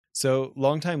So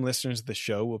longtime listeners of the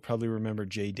show will probably remember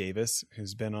Jay Davis,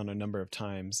 who's been on a number of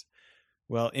times.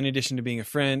 Well, in addition to being a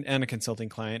friend and a consulting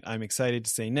client, I'm excited to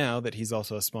say now that he's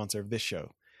also a sponsor of this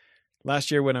show.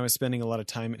 Last year, when I was spending a lot of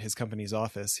time at his company's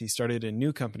office, he started a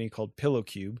new company called Pillow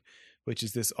Cube, which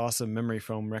is this awesome memory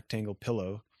foam rectangle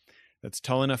pillow that's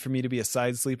tall enough for me to be a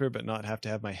side sleeper but not have to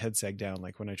have my head sag down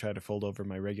like when I try to fold over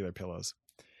my regular pillows.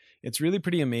 It's really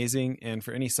pretty amazing, and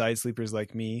for any side sleepers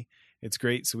like me, it's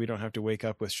great so we don't have to wake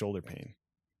up with shoulder pain.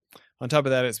 On top of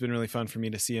that, it's been really fun for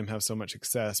me to see him have so much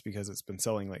success because it's been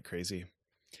selling like crazy.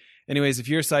 Anyways, if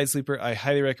you're a side sleeper, I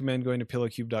highly recommend going to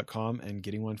pillowcube.com and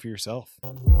getting one for yourself.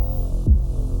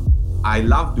 I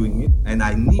love doing it and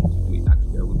I need to do it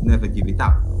actually. I would never give it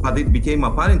up. But it became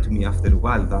apparent to me after a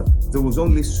while that there was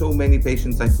only so many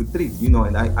patients I could treat,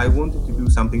 and I wanted to do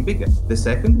something bigger. The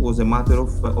second was a matter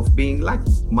of being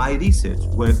lucky. My research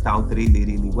worked out really,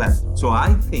 really well. So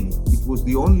I think it was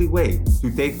the only way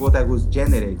to take what I was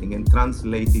generating and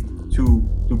translate it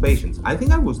to patients. I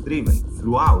think I was driven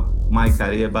throughout my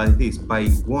career by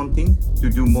wanting to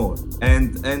do more.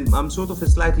 And I'm sort of a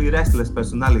slightly restless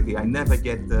personality. I never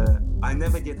get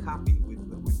happy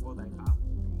with what I have.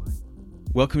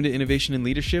 Welcome to Innovation and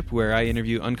Leadership, where I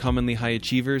interview uncommonly high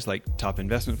achievers like top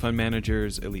investment fund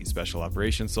managers, elite special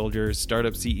operations soldiers,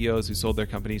 startup CEOs who sold their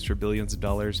companies for billions of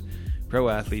dollars, pro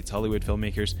athletes, Hollywood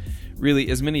filmmakers, really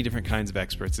as many different kinds of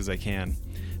experts as I can.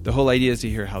 The whole idea is to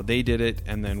hear how they did it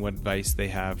and then what advice they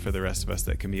have for the rest of us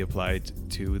that can be applied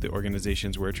to the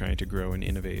organizations we're trying to grow and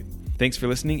innovate. Thanks for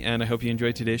listening, and I hope you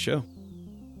enjoyed today's show.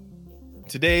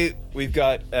 Today, we've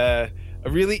got a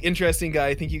really interesting guy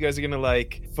I think you guys are going to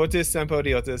like. Fotios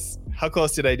Sampaziotis. How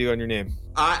close did I do on your name?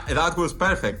 That was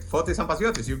perfect. Fotios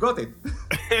Sampaziotis, you got it.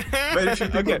 Very few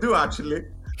people do, actually.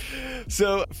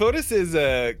 So Fotios is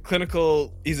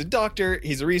he's a doctor,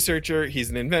 he's a researcher,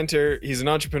 he's an inventor, he's an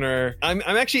entrepreneur. I'm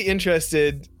actually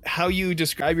interested how you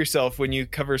describe yourself when you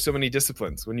cover so many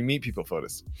disciplines, when you meet people,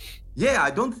 Fotios. Yeah,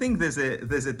 I don't think there's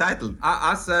a title.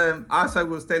 As I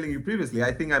was telling you previously,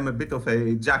 I think I'm a bit of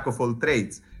a jack of all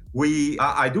trades.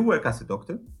 I do work as a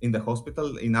doctor in the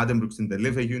hospital in Addenbrooke's in the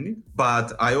liver unit,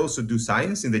 but I also do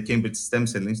science in the Cambridge Stem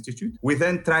Cell Institute. We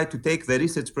then try to take the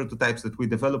research prototypes that we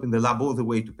develop in the lab all the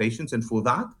way to patients. And for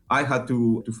that, I had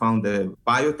to found a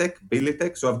biotech,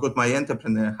 Bilitech. So I've got my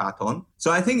entrepreneur hat on.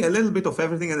 So I think a little bit of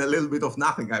everything and a little bit of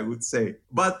nothing, I would say.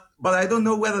 But I don't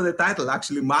know whether the title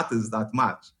actually matters that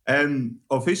much. And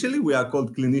officially, we are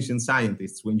called clinician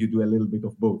scientists when you do a little bit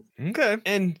of both. Okay.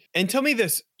 And tell me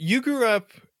this, you grew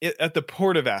up at the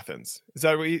port of Athens. Is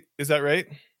that right?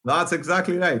 That's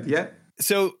exactly right. Yeah.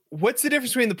 So what's the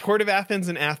difference between the port of Athens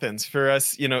and Athens for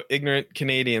us, ignorant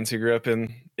Canadians who grew up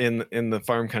in the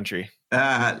farm country?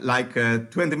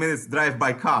 20 minutes drive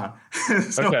by car.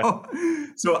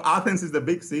 So Athens is the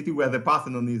big city where the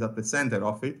Parthenon is at the center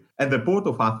of it. And the port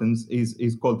of Athens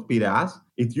is called Piraeus.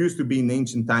 It used to be in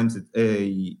ancient times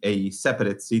a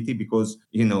separate city because,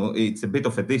 it's a bit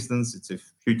of a distance. It's a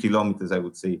few kilometers, I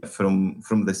would say,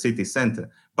 from the city center.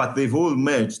 But they've all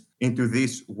merged into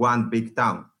this one big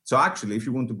town. So actually, if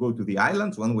you want to go to the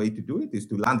islands, one way to do it is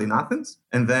to land in Athens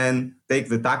and then take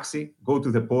the taxi, go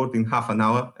to the port in half an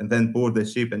hour, and then board the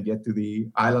ship and get to the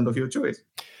island of your choice.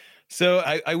 So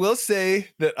I will say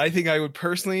that I think I would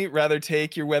personally rather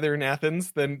take your weather in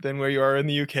Athens than where you are in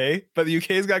the UK, but the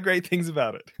UK's got great things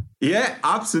about it. Yeah,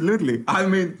 absolutely. I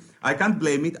mean, I can't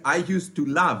blame it. I used to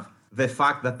love the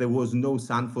fact that there was no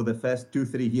sun for the first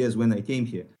 2-3 years when I came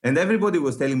here. And everybody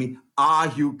was telling me, are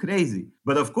you crazy?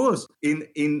 But of course,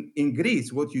 in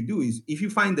Greece, what you do is if you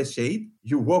find a shade,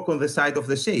 you walk on the side of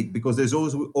the shade because there's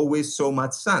always so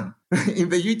much sun. In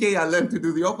the UK, I learned to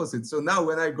do the opposite. So now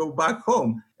when I go back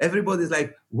home, everybody's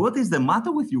like, what is the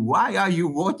matter with you? Why are you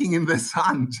walking in the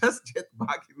sun? Just get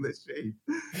back in the shade.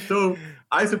 So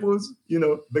I suppose,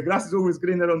 the grass is always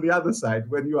greener on the other side.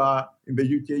 When you are in the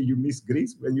UK, you miss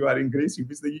Greece. When you are in Greece, you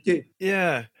miss the UK.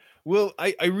 Yeah. Well,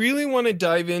 I really want to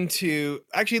dive into,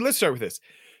 actually, let's start with this.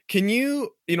 Can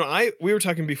you, we were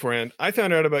talking beforehand, I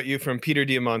found out about you from Peter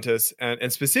Diamandis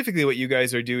and specifically what you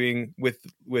guys are doing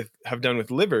have done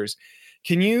with livers.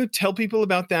 Can you tell people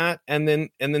about that and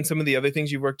then some of the other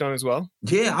things you've worked on as well?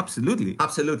 Yeah, absolutely.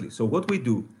 Absolutely. So what we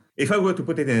do, if I were to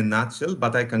put it in a nutshell,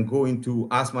 but I can go into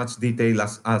as much detail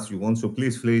as you want, so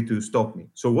please feel free to stop me.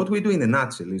 So what we do in a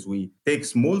nutshell is we take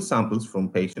small samples from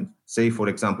patients, say, for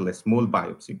example, a small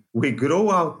biopsy. We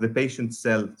grow out the patient's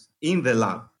cells in the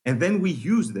lab and then we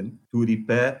use them to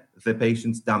repair the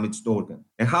patient's damaged organ.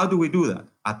 And how do we do that?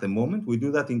 At the moment, we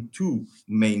do that in two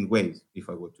main ways, if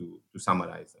I were to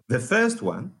summarize them. The first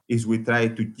one is we try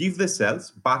to give the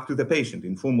cells back to the patient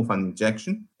in form of an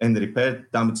injection and repair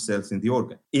damaged cells in the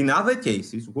organ. In other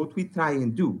cases, what we try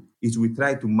and do is we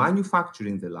try to manufacture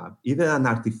in the lab either an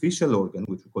artificial organ,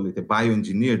 which we call it a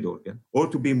bioengineered organ, or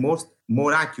to be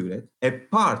more accurate, a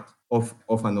part of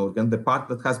an organ, the part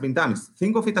that has been damaged.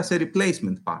 Think of it as a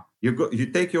replacement part. You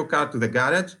take your car to the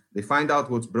garage, they find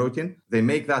out what's broken, they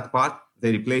make that part,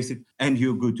 they replace it, and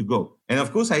you're good to go. And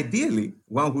of course, ideally,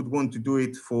 one would want to do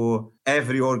it for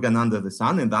every organ under the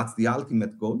sun, and that's the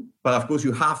ultimate goal. But of course,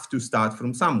 you have to start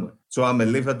from somewhere. So I'm a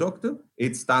liver doctor.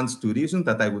 It stands to reason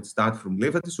that I would start from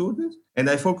liver disorders, and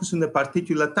I focus on a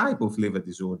particular type of liver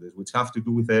disorders, which have to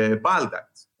do with bile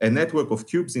ducts, a network of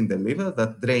tubes in the liver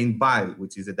that drain bile,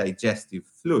 which is a digestive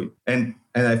fluid. And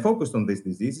I focused on these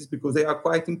diseases because they are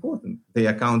quite important. They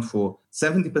account for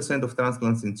 70% of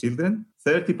transplants in children,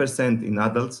 30% in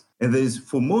adults, and there is,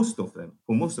 for most of them,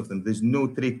 there's no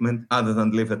treatment other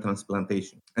than liver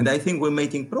transplantation. And I think we're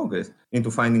making progress into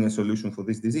finding a solution for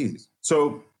these diseases.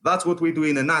 So that's what we do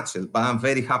in a nutshell, but I'm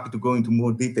very happy to go into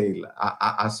more detail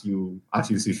as you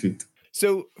see fit.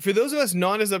 So for those of us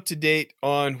not as up to date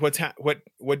on what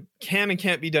can and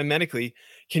can't be done medically,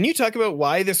 can you talk about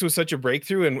why this was such a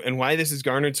breakthrough and why this has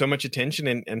garnered so much attention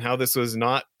and how this was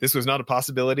not a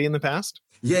possibility in the past?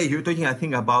 Yeah, you're talking, I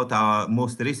think, about our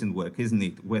most recent work, isn't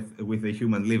it, with the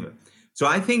human liver. So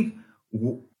I think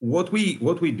what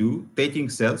we do, taking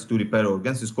cells to repair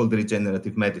organs, is called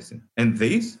regenerative medicine. And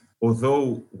this,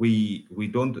 although we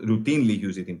don't routinely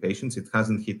use it in patients, it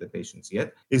hasn't hit the patients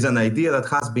yet, is an idea that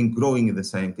has been growing in the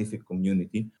scientific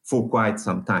community for quite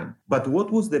some time. But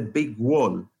what was the big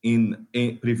wall in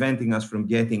preventing us from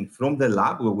getting from the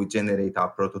lab where we generate our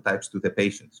prototypes to the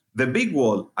patients? The big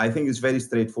wall, I think, is very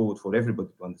straightforward for everybody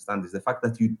to understand, is the fact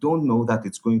that you don't know that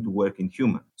it's going to work in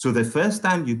human. So the first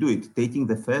time you do it, taking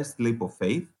the first leap of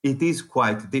faith, it is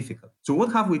quite difficult. So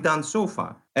what have we done so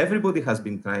far? Everybody has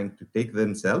been trying to take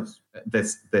their cells,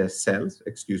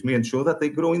 and show that they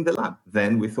grow in the lab.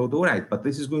 Then we thought, all right, but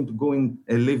this is going to go in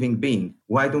a living being.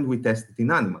 Why don't we test it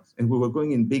in animals? And we were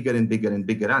going in bigger and bigger and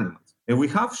bigger animals. And we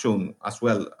have shown, as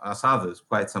well as others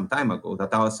quite some time ago,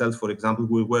 that our cells, for example,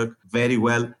 will work very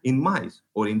well in mice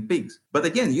or in pigs. But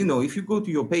again, if you go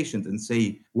to your patient and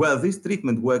say, well, this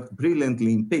treatment worked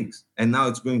brilliantly in pigs, and now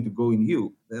it's going to go in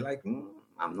you, they're like,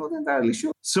 I'm not entirely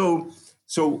sure.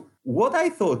 So what I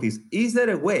thought is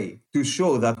there a way to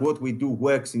show that what we do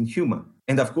works in human?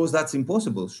 And of course, that's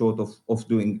impossible short of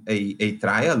doing a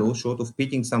trial or short of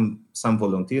picking some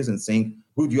volunteers and saying,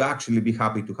 would you actually be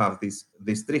happy to have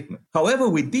this treatment? However,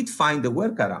 we did find a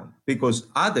workaround because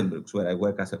Addenbrooke's, where I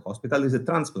work as a hospital, is a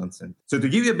transplant center. So to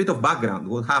give you a bit of background,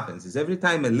 what happens is every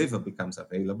time a liver becomes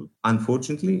available,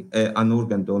 unfortunately, an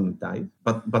organ donor dies,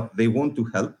 but they want to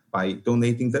help by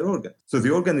donating their organ. So the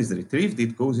organ is retrieved,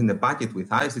 it goes in a bucket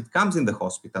with ice, it comes in the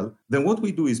hospital. Then what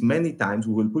we do is many times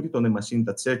we will put it on a machine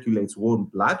that circulates warm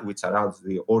blood, which allows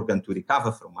the organ to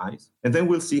recover from ice. And then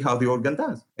we'll see how the organ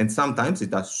does. And sometimes it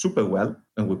does super well,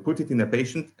 and we put it in a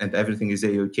patient and everything is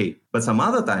A-OK. But some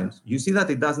other times you see that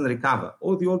it doesn't recover,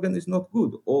 or the organ is not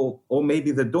good, or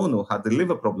maybe the donor had a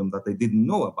liver problem that they didn't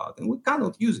know about and we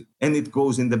cannot use it, and it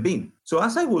goes in the bin. So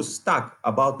as I was stuck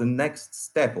about the next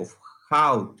step of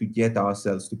how to get our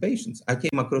cells to patients, I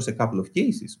came across a couple of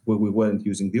cases where we weren't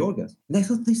using the organs. And I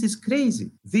thought, this is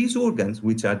crazy. These organs,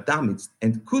 which are damaged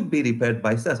and could be repaired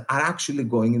by cells, are actually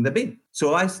going in the bin.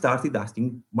 So I started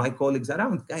asking my colleagues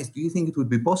around, guys, do you think it would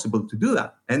be possible to do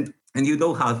that? And you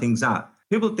know how things are.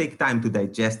 People take time to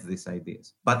digest these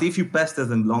ideas. But if you pester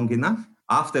them long enough,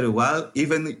 after a while,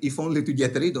 even if only to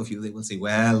get rid of you, they will say,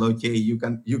 well, okay, you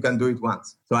can do it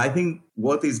once. So I think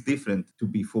what is different to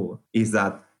before is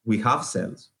that we have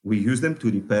cells, we use them to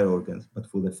repair organs, but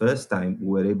for the first time, we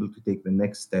were able to take the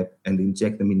next step and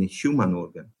inject them in a human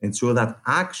organ and show that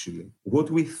actually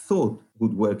what we thought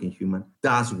would work in human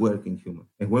does work in human.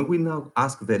 And when we now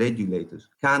ask the regulators,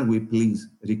 can we please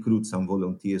recruit some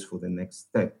volunteers for the next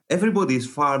step? Everybody is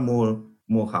far more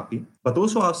happy, but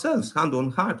also ourselves, hand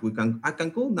on heart, I can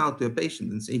go now to a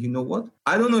patient and say, you know what?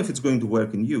 I don't know if it's going to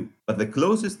work in you, but the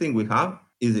closest thing we have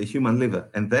is a human liver,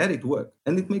 and there it worked,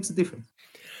 and it makes a difference.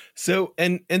 So,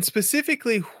 and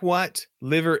specifically, what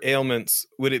liver ailments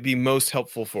would it be most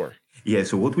helpful for? Yeah,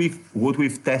 so what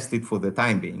we've tested for the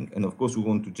time being, and of course we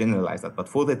want to generalize that, but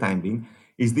for the time being,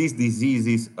 is these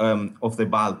diseases of the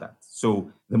bile ducts.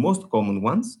 So the most common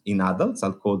ones in adults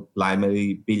are called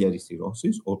primary biliary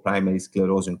cirrhosis or primary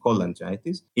sclerosing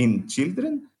cholangitis. In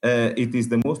children, it is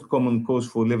the most common cause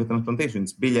for liver transplantation.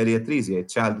 It's biliary atresia, a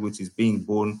child which is being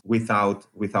born without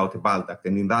a bile duct.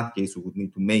 And in that case, we would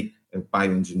need to make a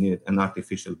bioengineered, an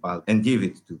artificial bile, and give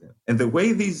it to them. And the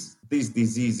way these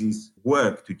diseases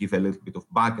work, to give a little bit of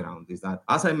background, is that,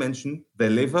 as I mentioned, the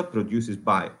liver produces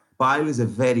bile. Bile is a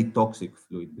very toxic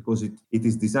fluid because it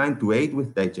is designed to aid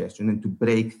with digestion and to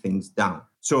break things down.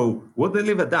 So what the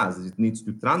liver does is it needs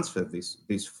to transfer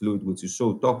this fluid, which is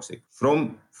so toxic,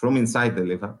 from inside the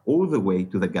liver all the way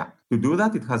to the gut. To do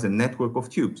that, it has a network of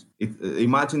tubes.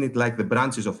 Imagine it like the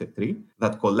branches of a tree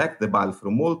that collect the bile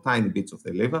from all tiny bits of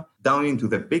the liver down into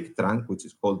the big trunk, which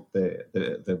is called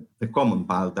the common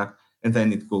bile duct, and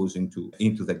then it goes into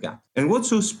the gut. And what's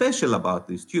so special about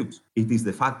these tubes? It is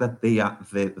the fact that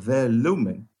their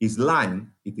lumen is lined,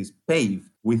 it is paved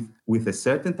with a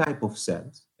certain type of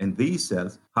cells, and these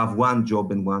cells have one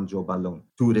job and one job alone: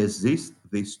 to resist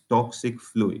this toxic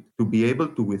fluid, to be able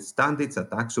to withstand its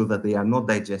attack so that they are not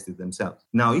digested themselves.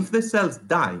 Now, if the cells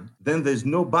die, then there's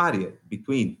no barrier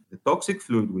between the toxic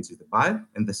fluid, which is the bile,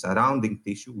 and the surrounding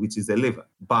tissue, which is the liver.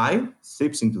 Bile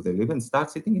seeps into the liver and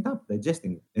starts eating it up,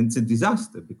 digesting it. And it's a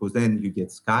disaster because then you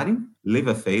get scarring,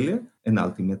 liver failure, and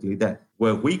ultimately death.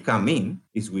 Where we come in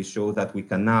is we show that we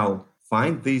can now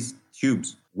find these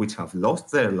tubes which have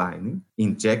lost their lining,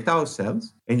 inject our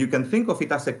cells, and you can think of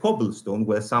it as a cobblestone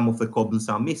where some of the cobbles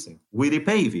are missing. We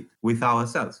repave it with our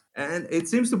cells. And it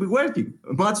seems to be working,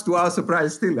 much to our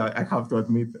surprise still, I have to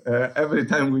admit. Every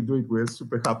time we do it, we're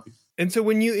super happy. And so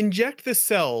when you inject the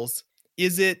cells,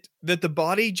 is it that the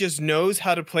body just knows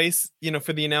how to place,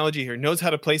 for the analogy here, knows how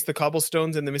to place the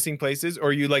cobblestones in the missing places, or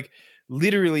are you like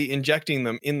literally injecting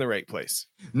them in the right place?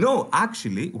 No,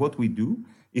 actually, what we do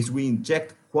is we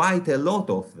inject quite a lot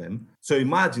of them. So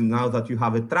imagine now that you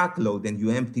have a truckload and you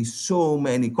empty so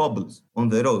many cobbles on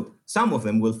the road. Some of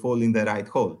them will fall in the right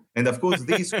hole. And of course,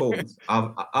 these holes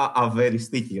are very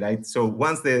sticky, right? So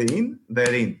once they're in,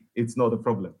 they're in. It's not a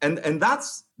problem. And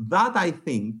that I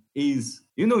think is,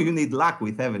 you need luck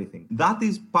with everything. That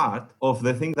is part of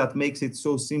the thing that makes it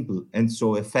so simple and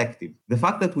so effective. The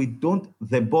fact that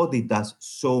the body does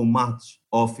so much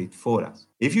of it for us.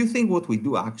 If you think what we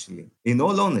do actually, in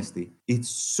all honesty, it's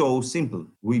so simple.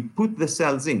 We put the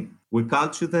cells in, we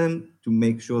culture them to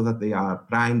make sure that they are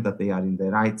primed, that they are in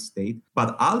the right state.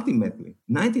 But ultimately,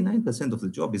 99% of the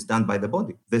job is done by the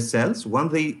body. The cells,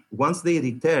 once they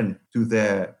return to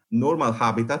their normal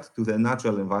habitat, to their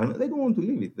natural environment, they don't want to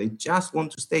leave it. They just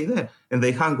want to stay there, and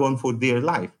they hang on for dear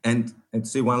life. And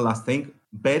say one last thing,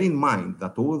 bear in mind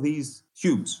that all these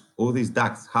tubes, all these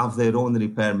ducts have their own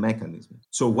repair mechanism.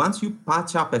 So once you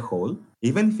patch up a hole,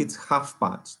 even if it's half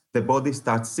patched, the body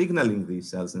starts signaling these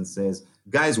cells and says,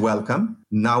 guys, welcome.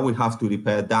 Now we have to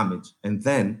repair damage. And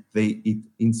then it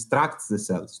instructs the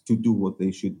cells to do what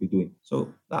they should be doing.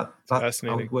 So that's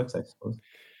how it works, I suppose.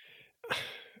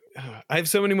 I have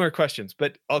so many more questions,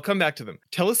 but I'll come back to them.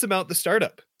 Tell us about the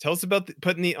startup. Tell us about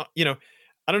putting the,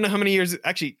 I don't know how many years,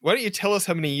 actually, why don't you tell us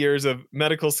how many years of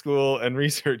medical school and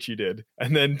research you did?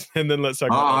 And then let's talk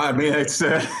about I mean, it's,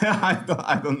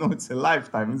 I don't know, it's a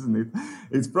lifetime, isn't it?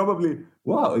 It's probably,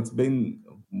 it's been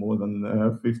more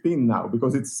than 15 now,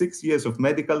 because it's 6 years of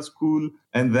medical school.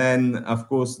 And then, of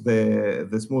course,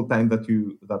 the small time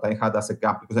that I had as a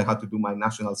gap, because I had to do my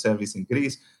national service in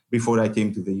Greece before I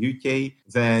came to the UK.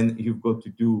 Then you've got to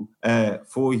do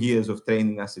 4 years of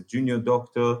training as a junior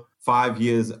doctor, 5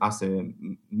 years as a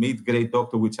mid-grade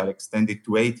doctor, which are extended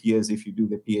to 8 years if you do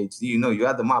the PhD. You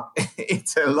add them up.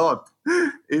 It's a lot.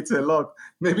 It's a lot.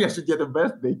 Maybe I should get a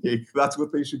birthday cake. That's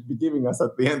what they should be giving us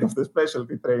at the end of the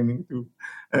specialty training to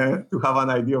have an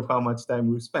idea of how much time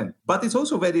we've spent. But it's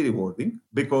also very rewarding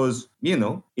because,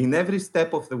 in every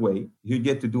step of the way, you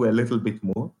get to do a little bit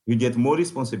more. You get more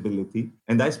responsibility.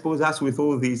 And I suppose as with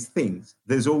all these things,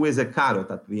 there's always a carrot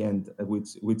at the end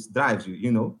which drives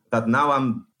you, that now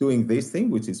I'm doing this thing,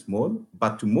 which is small,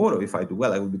 but tomorrow, if I do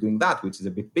well, I will be doing that, which is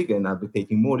a bit bigger, and I'll be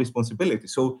taking more responsibility.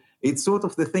 So it's sort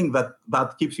of the thing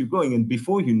that keeps you going. And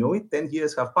before you know it, 10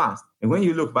 years have passed. And when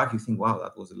you look back, you think, wow,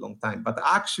 that was a long time. But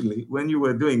actually, when you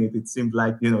were doing it, it seemed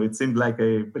like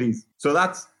a breeze. So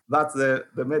that's the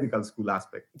medical school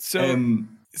aspect.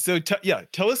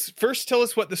 Tell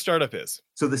us what the startup is.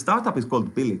 So the startup is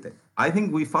called Bilitech. I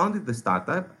think we founded the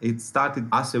startup. It started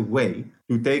as a way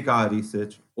to take our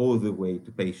research all the way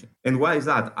to patients. And why is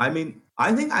that?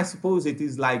 I suppose it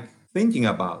is like thinking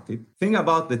about it. Think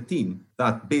about the team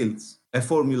that builds a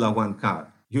Formula One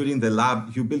car. you're in the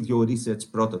lab, you build your research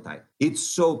prototype. It's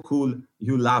so cool.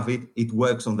 You love it. It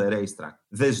works on the racetrack.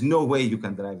 There's no way you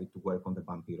can drive it to work on the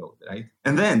bumpy road, right?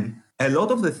 And then a lot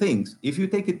of the things, if you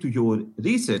take it to your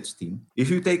research team, if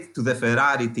you take to the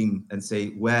Ferrari team and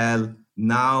say, well,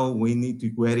 now we need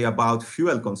to worry about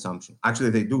fuel consumption. Actually,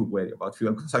 they do worry about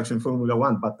fuel consumption in Formula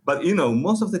One, but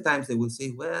most of the times they will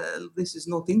say, well, this is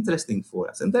not interesting for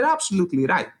us. And they're absolutely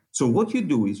right. So what you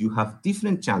do is you have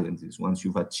different challenges once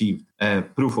you've achieved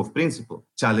proof of principle,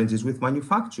 challenges with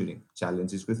manufacturing,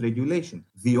 challenges with regulation.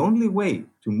 The only way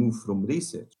to move from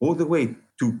research all the way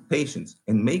to patients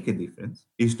and make a difference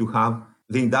is to have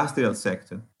the industrial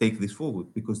sector take this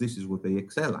forward, because this is what they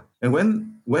excel at. And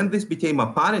when this became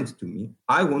apparent to me,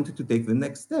 I wanted to take the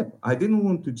next step. I didn't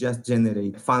want to just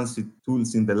generate fancy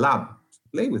tools in the lab,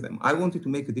 play with them. I wanted to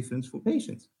make a difference for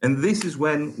patients. And this is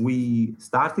when we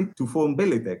started to form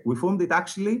Bilitech. We formed it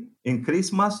actually in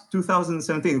Christmas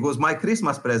 2017. It was my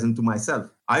Christmas present to myself.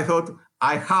 I thought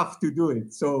I have to do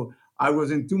it. So I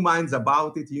was in two minds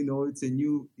about it. It's a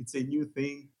new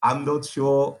thing. I'm not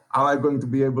sure how I'm going to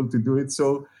be able to do it.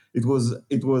 So it was,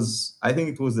 I think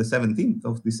it was the 17th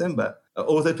of December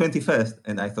or the 21st.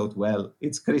 And I thought, well,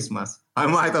 it's Christmas. I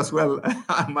might as well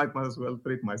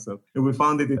treat myself. And we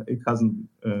found it hasn't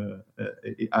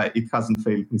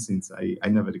failed me since. I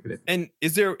never regret it. And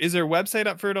is there a website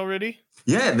up for it already?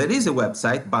 Yeah, there is a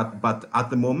website, but at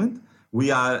the moment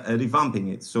we are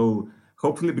revamping it. So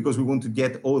hopefully, because we want to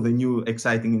get all the new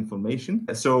exciting information.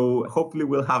 So hopefully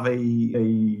we'll have a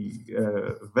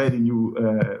very new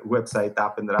website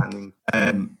up and running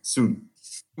soon.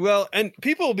 Well, and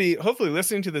people will be hopefully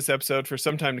listening to this episode for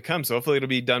some time to come. So hopefully it'll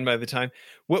be done by the time.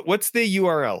 What's the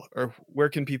URL, or where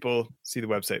can people see the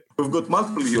website? We've got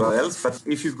multiple URLs, but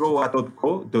if you go at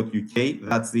 .co.uk,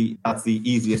 that's the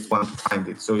easiest one to find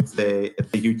it. So it's the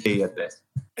UK address.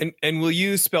 And will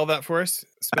you spell that for us?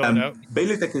 Spell it out.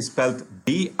 Bilitech is spelled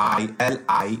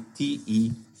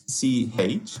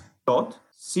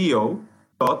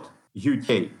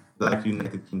BILITech.co.uk, like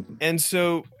United Kingdom. And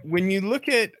so when you look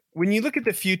at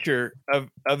the future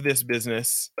of this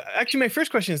business, actually my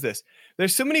first question is this.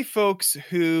 There's so many folks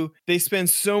who they spend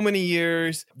so many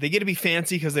years, they get to be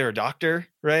fancy because they're a doctor,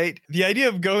 right? The idea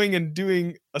of going and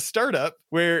doing a startup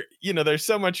where, there's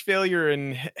so much failure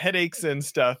and headaches and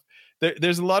stuff.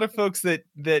 There's a lot of folks that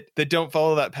don't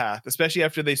follow that path, especially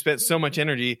after they spent so much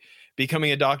energy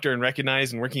becoming a doctor and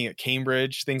recognized and working at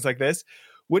Cambridge, things like this.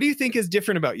 What do you think is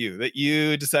different about you that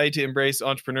you decided to embrace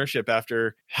entrepreneurship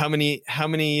after how many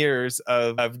years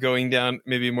of going down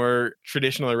maybe a more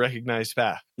traditional or recognized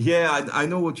path? Yeah, I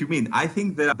know what you mean. I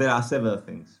think there are several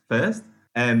things. First,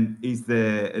 is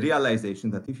the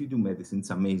realization that if you do medicine,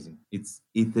 it's amazing. It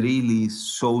really is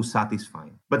so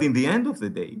satisfying. But in the end of the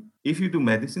day, if you do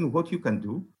medicine, what you can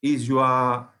do is you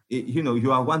are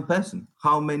one person.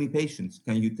 How many patients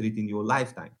can you treat in your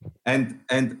lifetime? And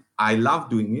I love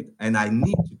doing it, and I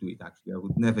need to do it, actually. I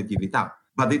would never give it up.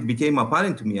 But it became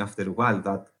apparent to me after a while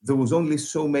that there was only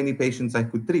so many patients I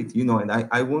could treat, and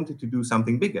I wanted to do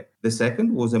something bigger. The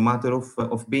second was a matter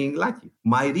of being lucky.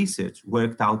 My research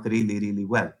worked out really, really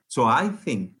well. So I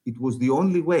think it was the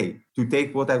only way to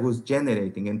take what I was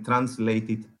generating and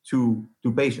translate it to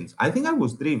patients. I think I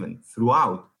was driven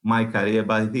throughout my career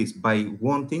by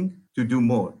wanting to do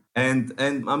more. And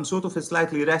I'm sort of a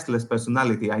slightly restless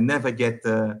personality. I never get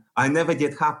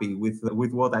happy with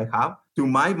what I have. To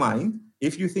my mind,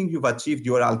 if you think you've achieved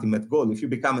your ultimate goal, if you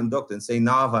become a doctor and say,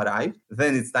 now I've arrived,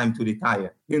 then it's time to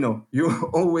retire. You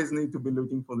always need to be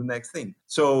looking for the next thing.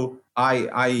 So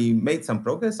I made some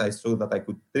progress. I saw that I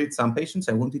could treat some patients.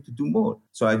 I wanted to do more.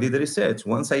 So I did research.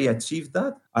 Once I achieved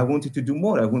that, I wanted to do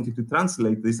more. I wanted to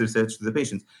translate this research to the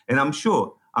patients. And I'm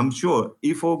sure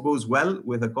if all goes well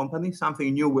with a company,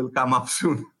 something new will come up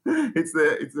soon. It's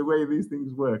the way these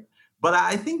things work. But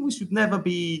I think we should never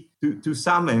be, to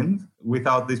some end,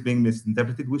 without this being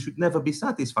misinterpreted, we should never be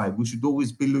satisfied. We should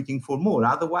always be looking for more.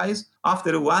 Otherwise,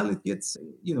 after a while, it gets,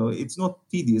 it's not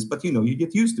tedious, but, you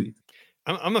get used to it.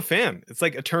 I'm a fan. It's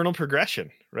like eternal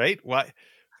progression, right? Why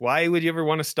would you ever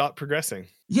want to stop progressing?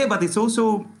 Yeah, but it's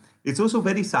also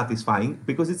very satisfying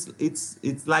because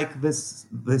it's like this.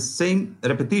 The same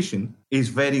repetition is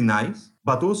very nice,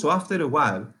 but also after a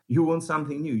while you want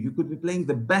something new. You could be playing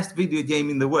the best video game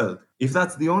in the world. If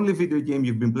that's the only video game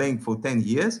you've been playing for 10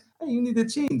 years, you need a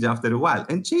change after a while.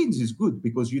 And change is good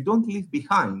because you don't leave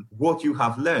behind what you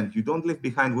have learned. You don't leave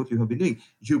behind what you have been doing.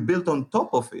 You build on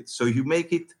top of it, so you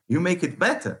make it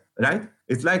better. right?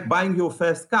 It's like buying your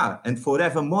first car and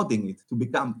forever modding it to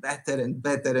become better and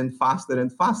better and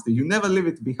faster. You never leave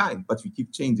it behind, but you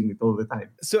keep changing it all the time.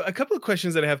 So a couple of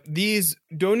questions that I have. These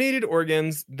donated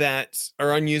organs that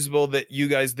are unusable that you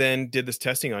guys then did this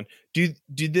testing on,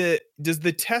 does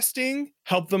the testing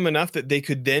help them enough that they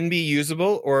could then be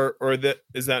usable, or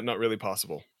is that not really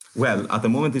possible? Well, at the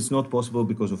moment, it's not possible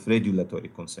because of regulatory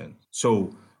concerns.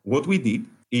 So what we did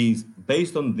is,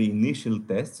 based on the initial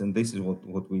tests, and this is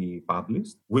what we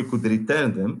published, we could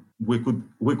return them, we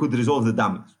could resolve the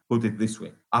damage, put it this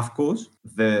way. Of course,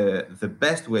 the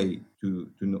best way to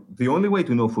know, the only way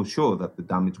to know for sure that the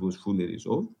damage was fully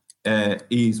resolved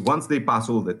is, once they pass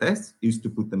all the tests, is to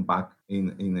put them back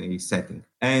in a setting.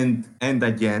 And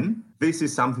again, this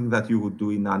is something that you would do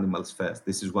in animals first.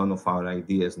 This is one of our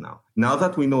ideas now. Now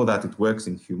that we know that it works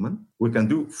in human, we can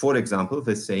do, for example,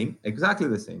 exactly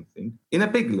the same thing in a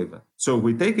pig liver. So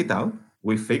we take it out,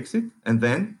 we fix it, and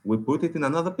then we put it in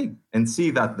another pig and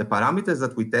see that the parameters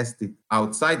that we tested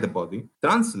outside the body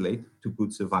translate to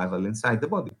good survival inside the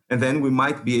body. And then we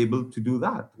might be able to do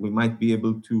that. We might be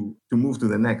able to move to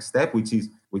the next step, which is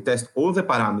we test all the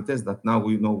parameters that now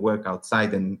we know work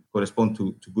outside and correspond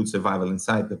to good survival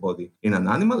inside the body in an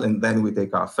animal. And then we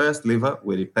take our first liver,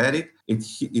 we repair it, it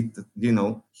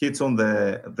hits on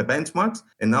the benchmarks.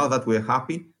 And now that we're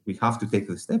happy, we have to take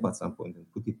the step at some point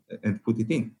and put it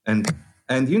in. And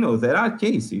there are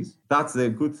cases, that's the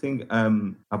good thing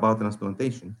about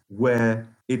transplantation, where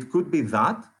it could be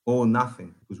that or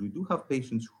nothing, because we do have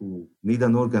patients who need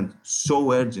an organ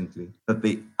so urgently that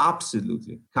they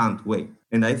absolutely can't wait.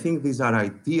 And I think these are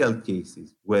ideal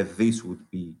cases where this would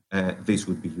be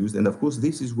used. And of course,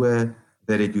 this is where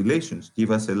the regulations give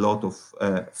us a lot of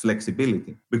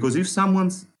flexibility, because if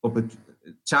someone's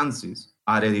chances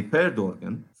are a repaired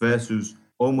organ versus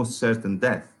almost certain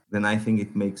death, then I think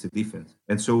it makes a difference.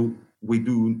 And so we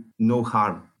do no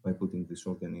harm by putting this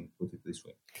organ in, put it this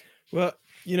way. Well,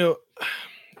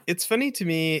 it's funny to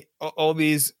me, all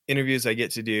these interviews I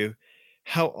get to do,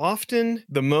 how often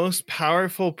the most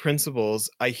powerful principles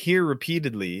I hear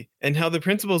repeatedly, and how the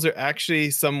principles are actually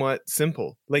somewhat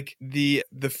simple. Like the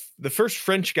first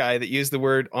French guy that used the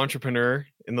word entrepreneur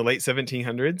in the late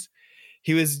 1700s,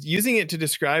 he was using it to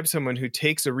describe someone who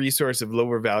takes a resource of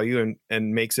lower value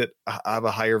and makes it have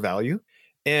a higher value.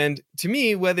 And to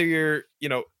me,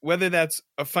 whether that's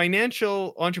a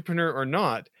financial entrepreneur or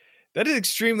not, that is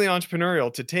extremely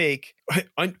entrepreneurial to take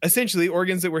essentially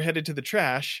organs that were headed to the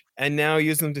trash and now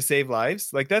use them to save lives.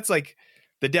 Like, that's like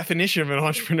the definition of an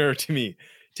entrepreneur to me.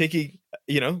 Taking,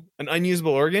 an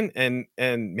unusable organ and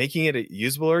making it a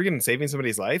usable organ and saving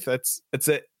somebody's life. It's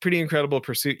a pretty incredible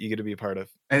pursuit you get to be a part of.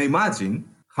 And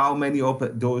imagine how many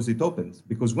doors it opens.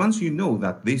 Because once you know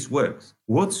that this works,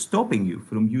 what's stopping you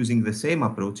from using the same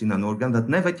approach in an organ that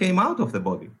never came out of the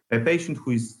body? A patient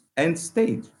who is end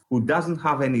stage, who doesn't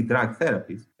have any drug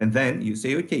therapies. And then you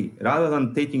say, okay, rather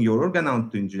than taking your organ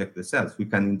out to inject the cells, we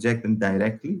can inject them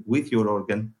directly with your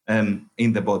organ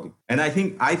in the body. And I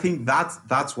think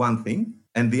that's one thing.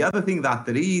 And the other thing that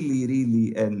really,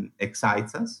 really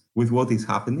excites us with what is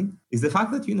happening is the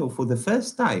fact that, for the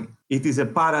first time, it is a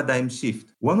paradigm shift.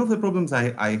 One of the problems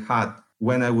I had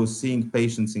when I was seeing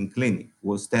patients in clinic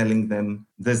was telling them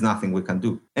there's nothing we can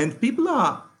do. And people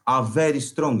are very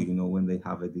strong, when they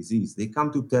have a disease. They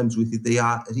come to terms with it. They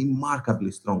are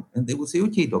remarkably strong. And they will say,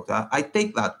 okay, doctor, I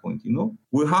take that point,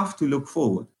 We have to look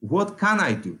forward. What can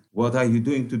I do? What are you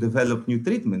doing to develop new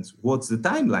treatments? What's the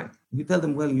timeline? You tell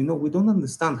them, well, we don't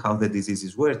understand how the disease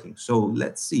is working. So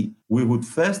let's see. We would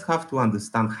first have to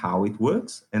understand how it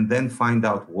works and then find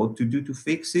out what to do to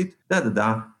fix it,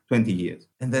 20 years.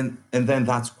 And then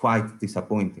that's quite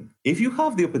disappointing. If you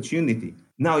have the opportunity,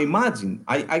 now imagine,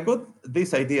 I got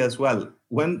this idea as well,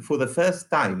 when for the first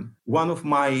time, one of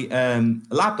my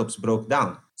laptops broke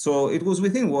down. So it was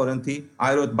within warranty.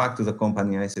 I wrote back to the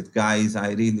company. I said, guys,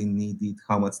 I really need it.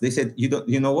 How much? They said,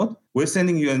 you know what? We're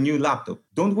sending you a new laptop.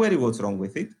 Don't worry what's wrong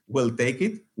with it. We'll take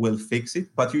it. We'll fix it.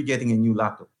 But you're getting a new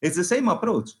laptop. It's the same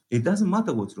approach. It doesn't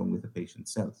matter what's wrong with the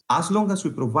patient's cells. As long as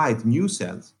we provide new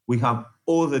cells, we have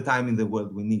all the time in the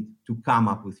world we need to come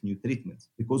up with new treatments.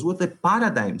 Because what the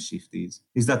paradigm shift is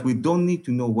that we don't need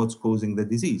to know what's causing the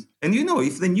disease. And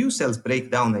if the new cells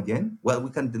break down again, well, we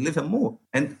can deliver more.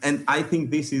 And I think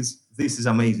this is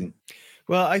amazing.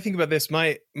 Well, I think about this.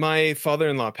 My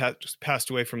father-in-law passed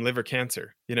away from liver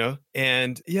cancer,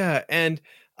 and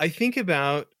I think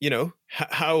about,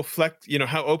 how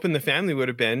how open the family would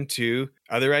have been to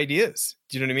other ideas.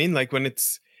 Do you know what I mean? Like, when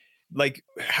it's like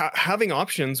having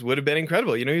options would have been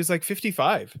incredible. He was like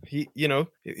 55. He's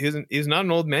not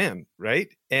an old man,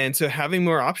 right? And so having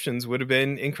more options would have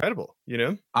been incredible,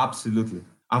 Absolutely.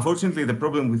 Unfortunately, the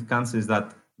problem with cancer is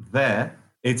that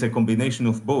it's a combination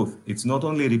of both. It's not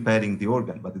only repairing the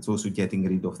organ, but it's also getting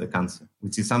rid of the cancer,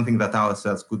 which is something that our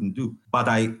cells couldn't do. But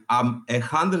I am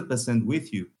 100%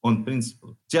 with you on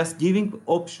principle. Just giving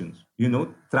options,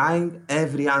 trying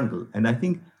every angle. And I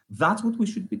think that's what we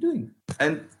should be doing.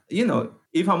 And,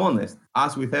 if I'm honest,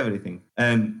 as with everything,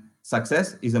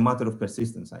 success is a matter of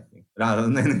persistence, I think, rather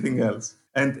than anything else.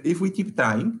 And if we keep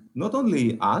trying, not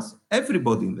only us,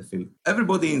 everybody in the field,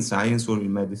 everybody in science or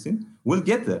in medicine will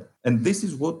get there. And this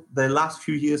is what the last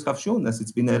few years have shown us.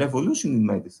 It's been a revolution in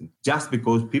medicine, just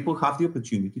because people have the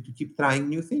opportunity to keep trying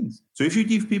new things. So if you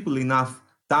give people enough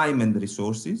time and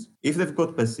resources, if they've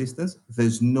got persistence,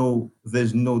 there's no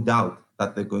doubt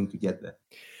that they're going to get there.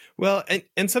 Well,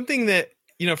 and something that,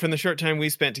 from the short time we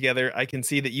spent together, I can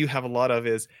see that you have a lot of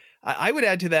is, I would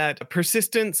add to that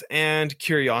persistence and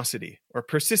curiosity, or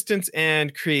persistence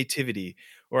and creativity,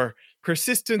 or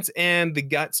persistence and the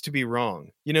guts to be wrong.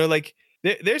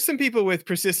 There's some people with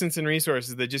persistence and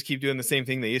resources that just keep doing the same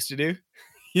thing they used to do,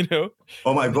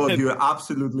 Oh my God, you're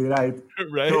absolutely right.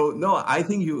 Right. So no, I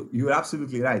think you're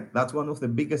absolutely right. That's one of the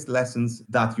biggest lessons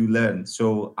that you learn.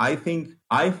 So I think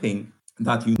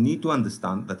that you need to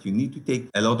understand that you need to take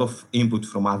a lot of input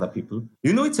from other people.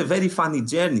 It's a very funny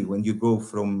journey when you go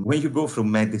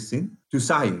from medicine to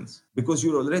science, because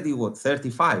you're already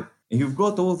 35, and you've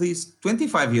got all these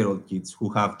 25-year-old kids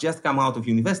who have just come out of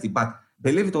university, but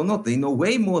believe it or not, they know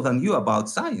way more than you about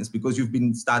science, because you've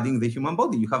been studying the human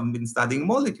body. You haven't been studying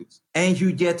molecules. And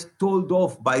you get told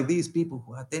off by these people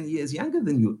who are 10 years younger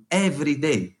than you every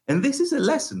day. And this is a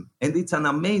lesson. And it's an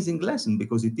amazing lesson,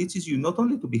 because it teaches you not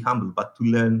only to be humble, but to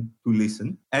learn to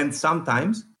listen. And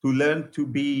sometimes to learn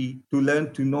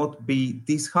to not be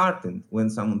disheartened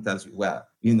when someone tells you, well,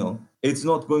 it's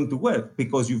not going to work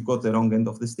because you've got the wrong end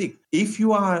of the stick. If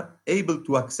you are able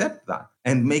to accept that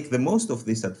and make the most of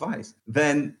this advice,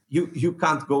 then you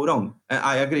can't go wrong.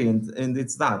 I agree, and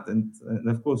it's that, and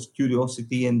of course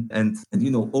curiosity and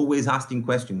always asking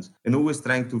questions and always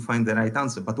trying to find the right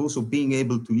answer, but also being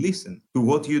able to listen to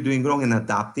what you're doing wrong and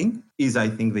adapting is, I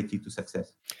think, the key to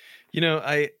success.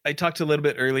 I talked a little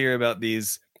bit earlier about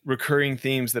these recurring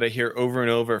themes that I hear over and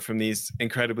over from these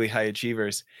incredibly high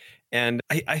achievers. And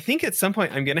I think at some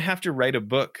point I'm going to have to write a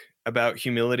book about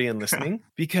humility and listening,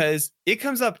 because it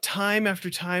comes up time after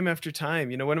time after time.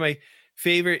 One of my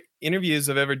favorite interviews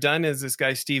I've ever done is this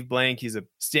guy, Steve Blank. He's a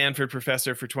Stanford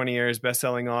professor for 20 years,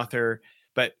 best-selling author.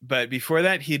 But before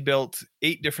that, he'd built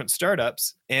 8 different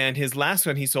startups, and his last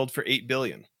one he sold for $8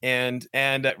 billion. And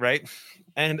right.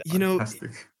 And,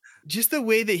 Fantastic. Just the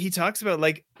way that he talks about,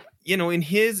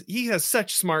 he has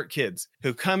such smart kids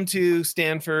who come to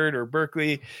Stanford or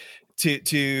Berkeley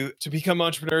to become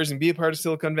entrepreneurs and be a part of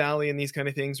Silicon Valley and these kind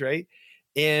of things, right?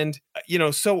 And,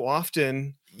 so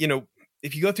often,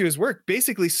 if you go through his work,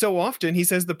 basically so often he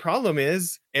says the problem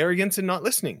is arrogance and not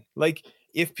listening. Like,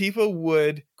 if people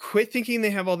would quit thinking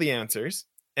they have all the answers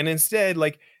and instead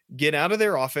get out of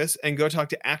their office and go talk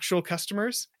to actual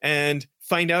customers and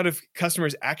find out if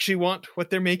customers actually want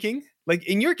what they're making. Like,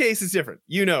 in your case, it's different.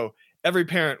 Every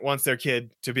parent wants their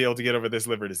kid to be able to get over this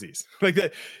liver disease. Like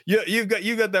that, you've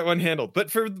got that one handled. But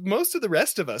for most of the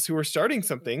rest of us who are starting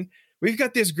something, we've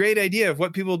got this great idea of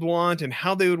what people would want and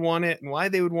how they would want it and why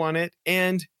they would want it.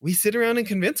 And we sit around and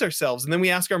convince ourselves. And then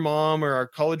we ask our mom or our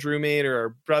college roommate or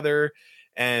our brother,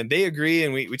 and they agree.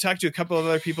 And we talk to a couple of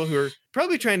other people who are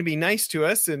probably trying to be nice to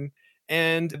us,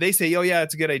 and they say, oh yeah,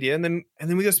 it's a good idea. And then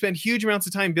we go spend huge amounts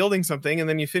of time building something. And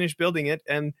then you finish building it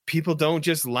and people don't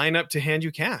just line up to hand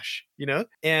you cash,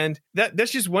 and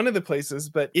that's just one of the places.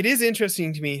 But it is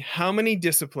interesting to me how many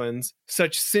disciplines,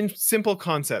 such simple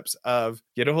concepts of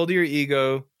get a hold of your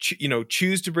ego,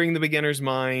 choose to bring the beginner's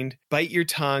mind, bite your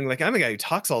tongue. Like, I'm a guy who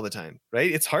talks all the time,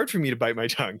 right? It's hard for me to bite my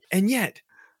tongue. And yet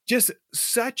just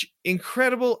such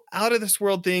incredible out of this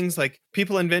world things like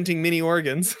people inventing mini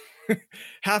organs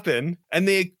happen, and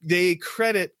they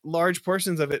credit large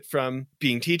portions of it from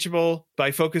being teachable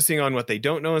by focusing on what they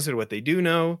don't know instead of what they do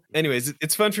know. Anyways,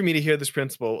 it's fun for me to hear this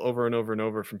principle over and over and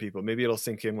over from people. Maybe it'll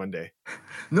sink in one day.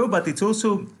 No, but it's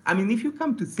also, if you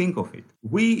come to think of it,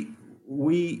 we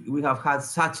have had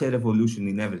such a revolution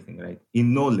in everything, right?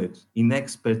 In knowledge, in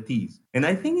expertise. And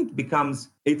I think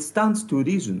it stands to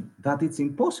reason that it's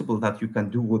impossible that you can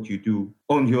do what you do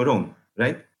on your own,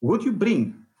 right? What you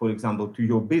bring, for example, to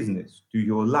your business, to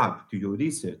your lab, to your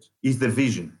research, is the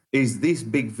vision, is this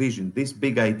big vision, this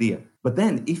big idea. But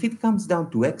then if it comes down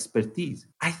to expertise,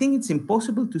 I think it's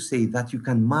impossible to say that you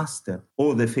can master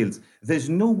all the fields. There's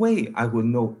no way I will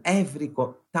know every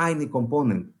tiny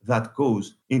component that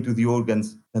goes into the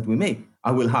organs that we make.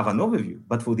 I will have an overview,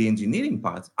 but for the engineering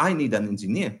parts, I need an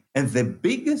engineer. And the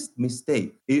biggest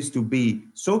mistake is to be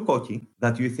so cocky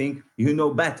that you think you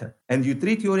know better, and you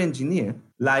treat your engineer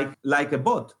like a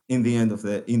bot in the end of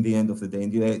the day.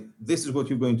 And you say, this is what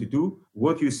you're going to do.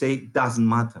 What you say doesn't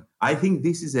matter. I think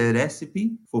this is a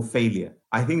recipe for failure.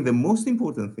 I think the most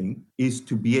important thing is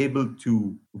to be able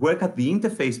to work at the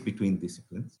interface between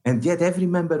disciplines and get every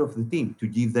member of the team to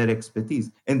give their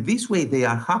expertise. And this way they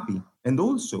are happy. And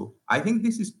also, I think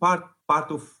this is part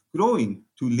of growing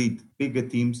to lead bigger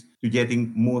teams to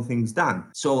getting more things done.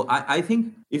 So I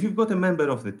think if you've got a member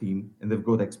of the team and they've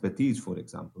got expertise, for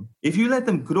example, if you let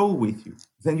them grow with you,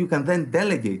 then you can then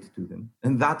delegate to them.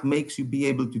 And that makes you be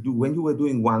able to do, when you were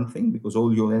doing one thing, because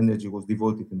all your energy was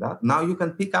devoted to that, now you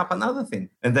can pick up another thing.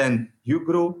 And then you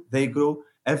grow, they grow,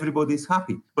 everybody's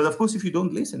happy. But of course, if you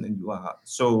don't listen and you are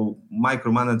so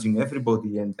micromanaging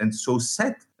everybody and so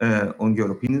set on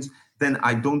your opinions, then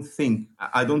I don't think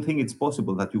it's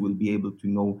possible that you will be able to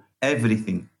know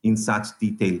everything in such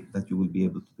detail that you will be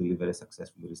able to deliver a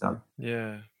successful result.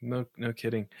 Yeah, no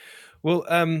kidding. Well,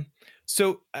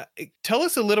 so tell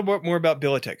us a little bit more about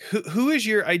Bilitech. Who is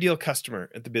your ideal customer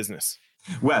at the business?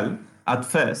 Well, at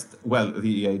first,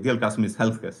 the ideal customer is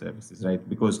healthcare services, right?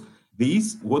 Because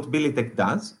what Bilitech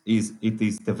does is it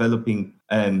is developing,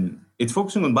 it's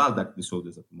focusing on bile duct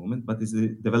disorders at the moment, but it's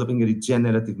developing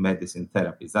regenerative medicine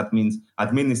therapies. That means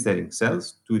administering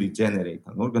cells to regenerate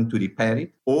an organ, to repair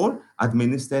it, or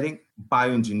administering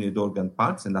bioengineered organ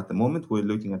parts. And at the moment, we're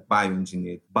looking at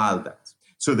bioengineered bile ducts.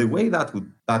 So the way that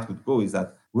would go is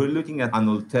that we're looking at an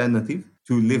alternative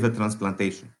to liver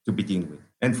transplantation to begin with.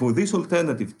 And for this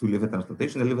alternative to liver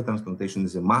transplantation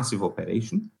is a massive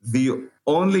operation. The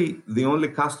only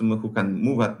customer who can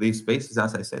move at this space is,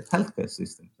 as I said, healthcare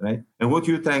systems, right? And what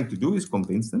you're trying to do is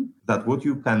convince them that what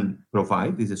you can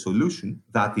provide is a solution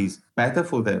that is better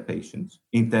for their patients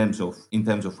in terms of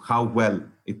how well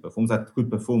it performs, that could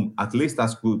perform at least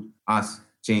as good as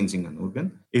changing an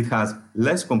organ. It has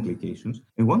less complications.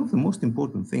 And one of the most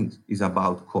important things is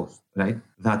about cost, right?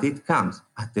 That it comes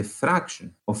at a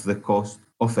fraction of the cost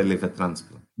of a liver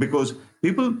transplant. Because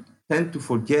people tend to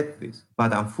forget this,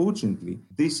 but unfortunately,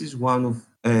 this is one of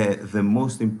the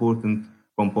most important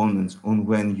components on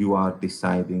when you are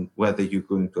deciding whether you're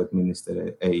going to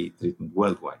administer a treatment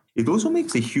worldwide. It also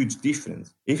makes a huge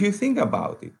difference if you think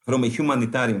about it from a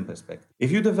humanitarian perspective.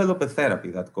 If you develop a therapy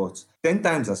that costs 10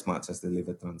 times as much as the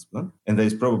liver transplant, and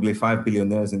there's probably 5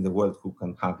 billionaires in the world who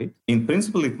can have it, in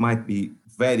principle, it might be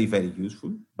very, very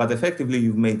useful, but effectively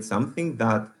you've made something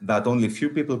that only few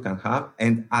people can have,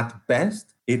 and at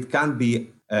best, it can be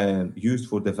used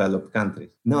for developed countries.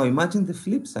 Now, imagine the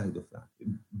flip side of that.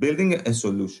 Building a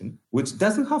solution which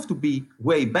doesn't have to be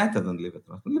way better than liver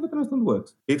transplant. Liver transplant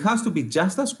works. It has to be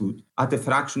just as good at a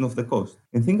fraction of the cost.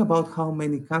 And think about how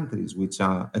many countries which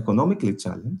are economically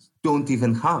challenged don't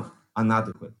even have an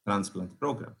adequate transplant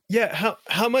program. Yeah,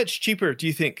 how much cheaper do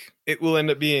you think it will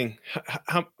end up being?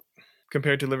 How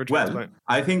compared to liver transplant? Well,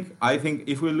 I think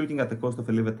if we're looking at the cost of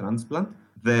a liver transplant,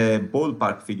 the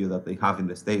ballpark figure that they have in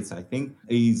the States, I think,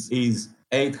 is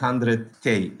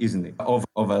 800K, isn't it, over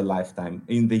a lifetime.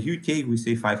 In the UK, we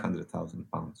say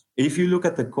 £500,000. If you look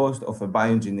at the cost of a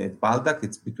bioengineered bile duct,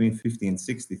 it's between 50 and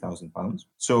 60,000 pounds.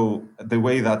 So the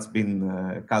way that's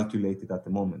been calculated at the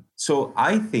moment. So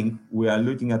I think we are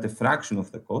looking at a fraction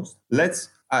of the cost.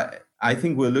 I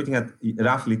think we're looking at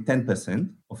roughly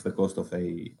 10% of the cost of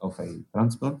a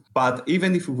transplant. But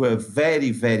even if we were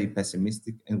very, very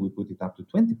pessimistic and we put it up to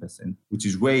 20%, which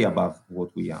is way above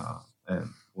what we are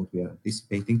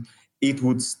anticipating, it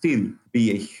would still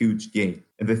be a huge gain.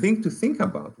 And the thing to think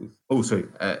about with all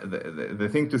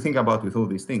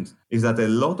these things is that a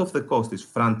lot of the cost is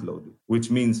front-loaded, which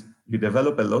means you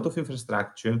develop a lot of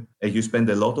infrastructure and you spend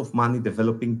a lot of money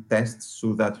developing tests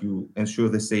so that you ensure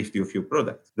the safety of your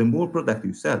product. The more product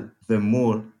you sell, the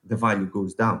more the value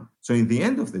goes down. So in the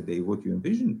end of the day, what you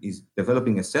envision is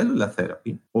developing a cellular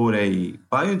therapy or a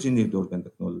bioengineered organ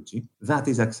technology that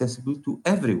is accessible to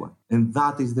everyone. And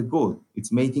that is the goal.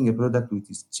 It's making a product which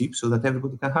is cheap so that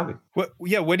everybody can have it.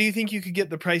 What do you think you could get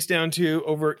the price down to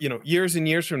over, years and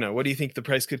years from now? What do you think the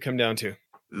price could come down to?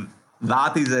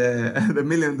 That is the $1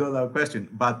 million question,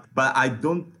 but I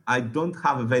don't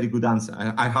have a very good answer.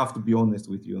 I have to be honest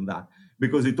with you on that,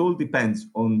 because it all depends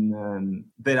on.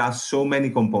 There are so many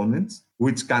components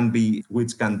which can be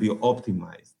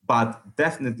optimized but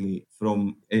definitely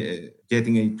from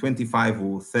getting a 25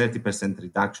 or 30%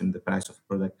 reduction in the price of a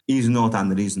product is not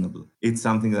unreasonable. It's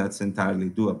something that's entirely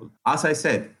doable. As I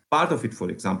said, part of it, for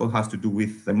example, has to do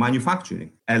with the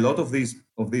manufacturing. A lot of these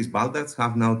baldards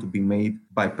have now to be made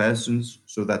by persons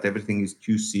so that everything is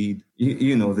QC'd.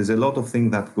 There's a lot of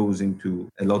things that goes into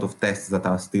a lot of tests that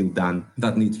are still done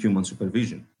that need human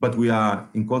supervision. But we are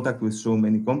in contact with so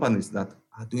many companies that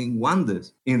are doing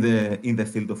wonders in the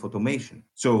field of automation.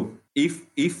 So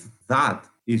if that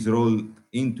is rolled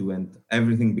into and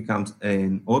everything becomes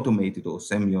an automated or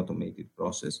semi-automated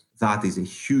process, that is a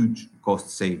huge cost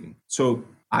saving. So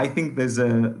I think there's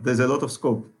a lot of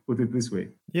scope, put it this way.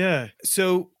 Yeah.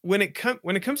 So when it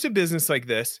comes to business like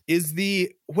this,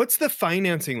 what's the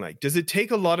financing like? Does it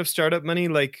take a lot of startup money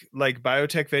like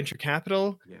biotech venture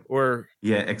capital? Yeah. Or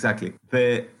yeah, exactly.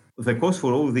 The cost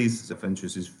for all these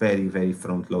ventures is very, very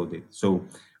front loaded. So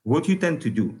what you tend to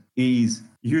do is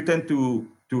you tend to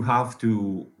have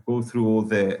to go through all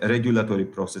the regulatory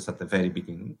process at the very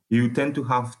beginning. You tend to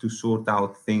have to sort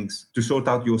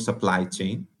out your supply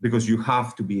chain, because you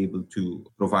have to be able to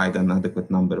provide an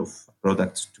adequate number of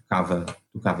products to cover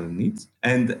the needs.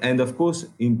 And of course,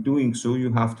 in doing so,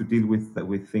 you have to deal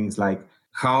with things like,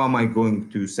 how am I going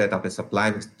to set up a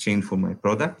supply chain for my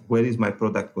product? Where is my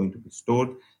product going to be stored?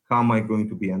 How am I going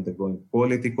to be undergoing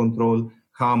quality control?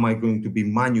 How am I going to be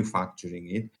manufacturing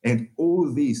it? And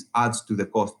all this adds to the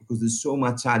cost, because there's so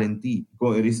much R&D,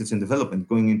 research and development,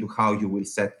 going into how you will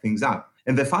set things up.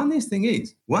 And the funniest thing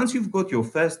is, once you've got your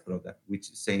first product, which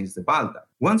is the bile duct,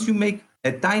 once you make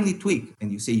a tiny tweak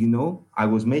and you say, I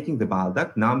was making the bile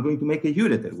duct, now I'm going to make a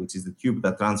ureter, which is the tube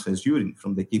that transfers urine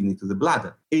from the kidney to the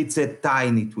bladder. It's a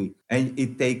tiny tweak, and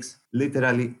it takes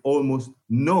literally almost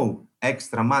no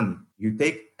extra money. You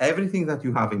take everything that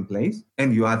you have in place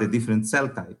and you add a different cell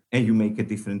type and you make a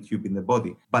different tube in the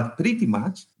body. But pretty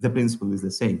much the principle is the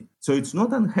same. So it's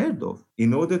not unheard of,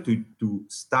 in order to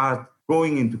start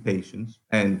going into patients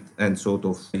and sort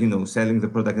of, selling the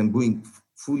product and being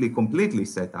fully, completely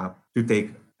set up, to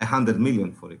take 100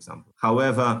 million, for example.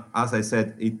 However, as I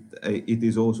said, it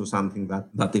is also something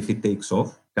that if it takes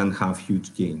off, can have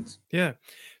huge gains. Yeah.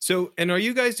 So, and are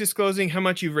you guys disclosing how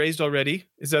much you've raised already?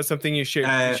 Is that something you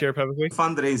share publicly?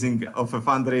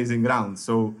 Fundraising round.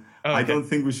 So okay. I don't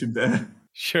think we should.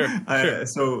 Sure.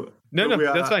 So no,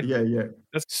 that's fine. Yeah.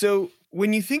 So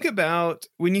when you think about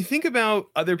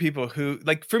other people who,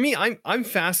 like, for me, I'm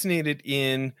fascinated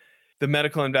in the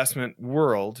medical investment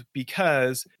world,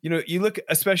 because, you look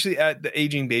especially at the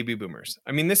aging baby boomers.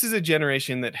 I mean, this is a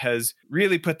generation that has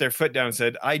really put their foot down and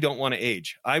said, I don't want to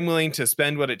age. I'm willing to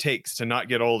spend what it takes to not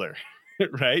get older.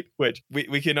 Right? Which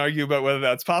we can argue about whether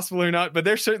that's possible or not, but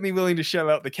they're certainly willing to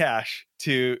shell out the cash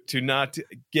to not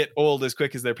get old as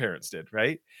quick as their parents did.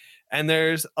 Right? And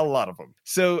there's a lot of them.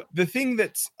 So the thing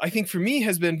that's, I think, for me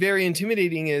has been very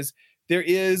intimidating is, there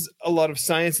is a lot of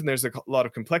science and there's a lot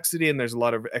of complexity and there's a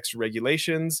lot of extra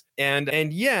regulations.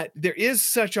 And yet there is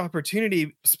such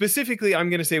opportunity, specifically, I'm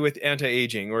going to say, with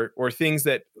anti-aging or things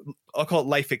that I'll call it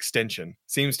life extension,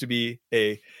 seems to be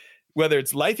whether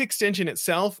it's life extension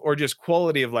itself or just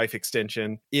quality of life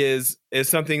extension is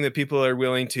something that people are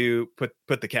willing to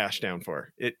put the cash down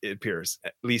for. It appears,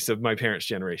 at least of my parents'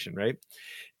 generation, right?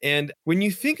 And when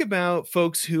you think about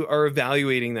folks who are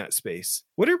evaluating that space,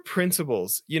 what are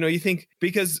principles? You think,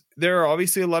 because there are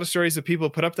obviously a lot of stories of people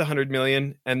put up the 100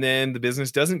 million and then the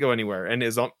business doesn't go anywhere and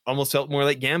is almost felt more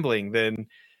like gambling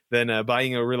than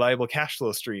buying a reliable cash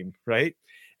flow stream, right?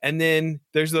 And then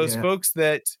there's those folks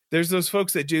that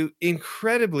do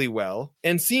incredibly well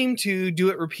and seem to do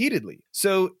it repeatedly.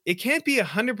 So it can't be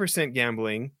 100%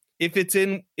 gambling. If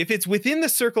it's within the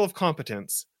circle of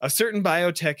competence of certain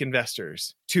biotech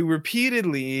investors to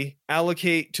repeatedly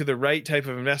allocate to the right type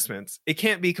of investments, it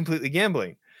can't be completely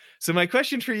gambling. So my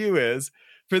question for you is,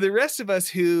 for the rest of us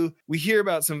who we hear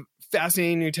about some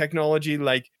fascinating new technology,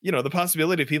 like, the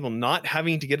possibility of people not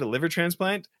having to get a liver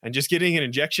transplant and just getting an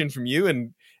injection from you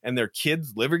and their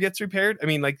kid's liver gets repaired. I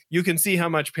mean, like, you can see how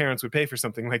much parents would pay for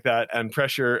something like that and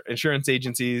pressure insurance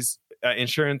agencies,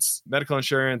 medical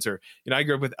insurance, or, I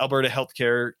grew up with Alberta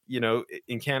healthcare,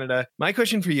 in Canada. My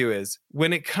question for you is,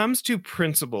 when it comes to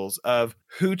principles of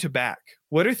who to back,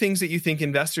 what are things that you think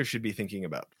investors should be thinking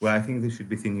about? Well, I think they should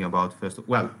be thinking about, first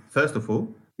of all,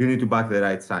 you need to back the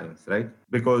right science, right?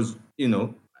 Because,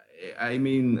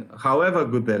 however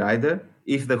good the rider,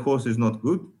 if the horse is not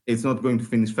good, it's not going to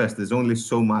finish first. There's only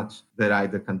so much the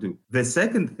rider can do. The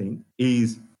second thing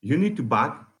is, you need to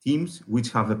back teams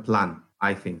which have a plan,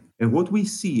 I think. And what we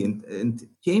see, and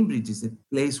Cambridge is a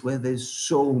place where there's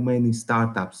so many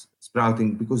startups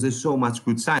sprouting because there's so much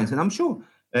good science. And I'm sure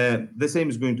The same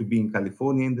is going to be in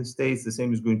California in the States. The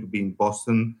same is going to be in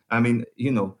Boston. I mean,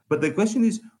 but the question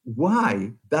is,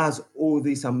 why does all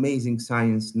this amazing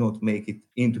science not make it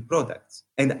into products?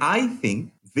 And I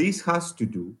think this has to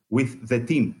do with the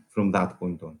team from that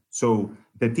point on. So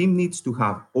the team needs to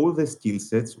have all the skill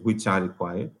sets which are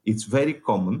required. It's very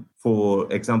common,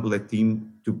 for example, a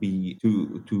team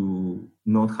to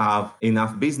not have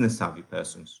enough business savvy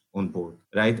persons on board,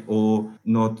 right? Or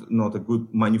not a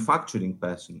good manufacturing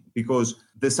person, because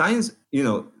the science,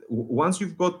 once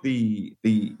you've got the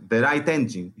right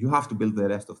engine, you have to build the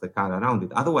rest of the car around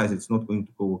it. Otherwise, it's not going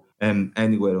to go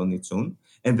anywhere on its own.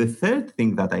 And the third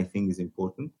thing that I think is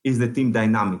important is the team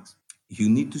dynamics. You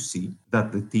need to see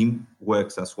that the team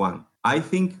works as one. I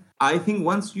think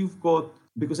once you've got,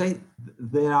 because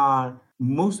there are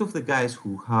most of the guys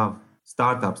who have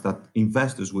startups that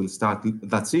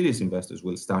serious investors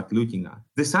will start looking at,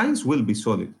 the science will be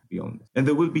solid, to be honest. And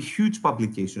there will be huge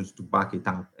publications to back it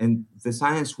up. And the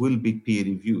science will be peer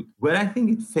reviewed. Where I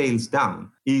think it fails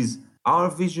down is our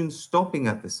vision stopping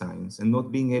at the science and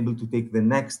not being able to take the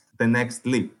next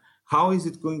leap. How is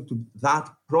it going to, that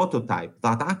prototype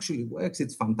that actually works,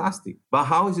 it's fantastic, but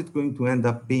how is it going to end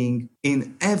up being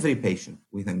in every patient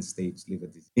with end-stage liver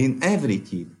disease, in every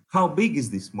kid? How big is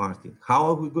this market? How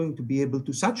are we going to be able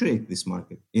to saturate this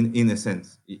market in a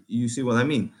sense? You see what I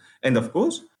mean? And of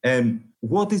course,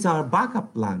 what is our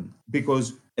backup plan?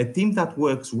 Because a team that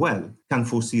works well can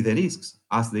foresee the risks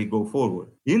as they go forward.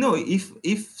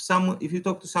 If you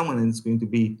talk to someone and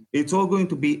it's all going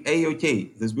to be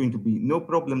A-okay, there's going to be no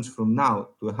problems from now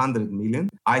to 100 million,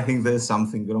 I think there's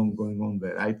something wrong going on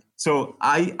there, right? So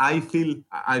I feel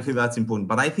that's important.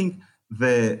 But I think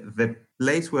the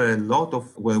place where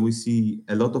we see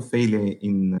a lot of failure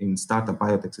in startup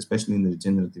biotechs, especially in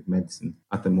regenerative medicine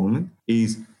at the moment,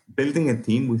 is building a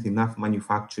team with enough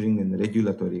manufacturing and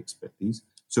regulatory expertise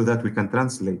so that we can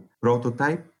translate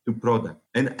prototype to product.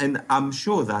 And I'm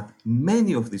sure that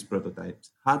many of these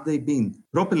prototypes, had they been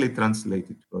properly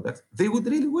translated to products, they would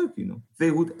really work,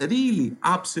 They would really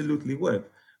absolutely work.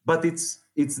 But it's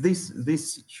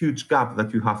this huge gap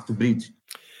that you have to bridge.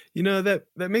 That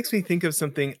makes me think of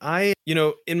something.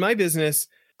 In my business,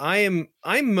 I'm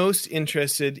most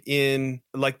interested in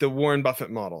like the Warren Buffett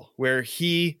model, where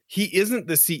he isn't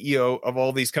the CEO of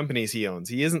all these companies he owns.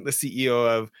 He isn't the CEO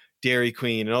of Dairy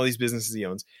Queen and all these businesses he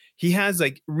owns. He has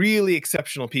like really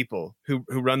exceptional people who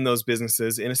run those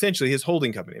businesses in essentially his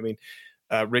holding company. I mean,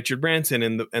 Richard Branson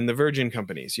and the Virgin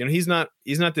companies. He's not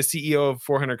the CEO of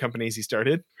 400 companies he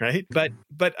started, right?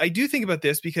 But I do think about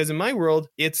this because in my world,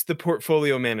 it's the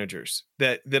portfolio managers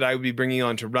that I would be bringing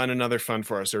on to run another fund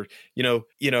for us, or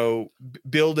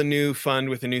build a new fund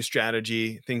with a new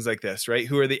strategy, things like this, right?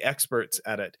 Who are the experts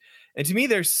at it? And to me,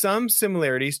 there's some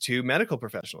similarities to medical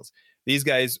professionals. These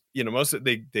guys,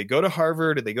 they go to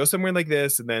Harvard or they go somewhere like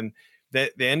this, and then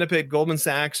they end up at Goldman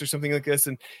Sachs or something like this,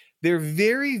 and they're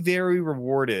very, very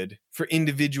rewarded for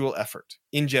individual effort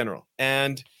in general.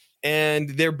 And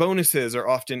their bonuses are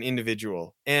often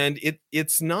individual. And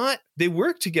it's not, they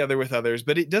work together with others,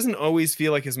 but it doesn't always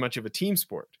feel like as much of a team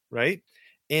sport, right?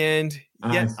 And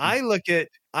yet I look at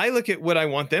what I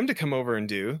want them to come over and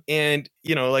do. And,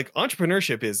 like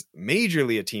entrepreneurship is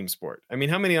majorly a team sport. I mean,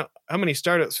 how many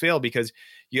startups fail because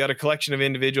you got a collection of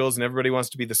individuals and everybody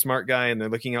wants to be the smart guy and they're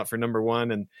looking out for number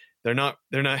one, and they're not,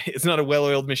 it's not a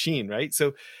well-oiled machine, right?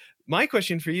 So my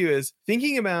question for you is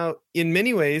thinking about, in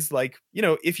many ways, like,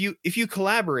 if you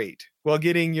collaborate while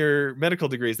getting your medical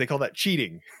degrees, they call that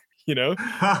cheating, right?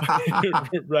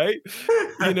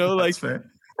 Like,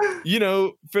 fair.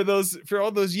 For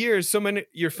all those years,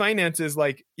 your finances,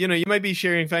 like, you might be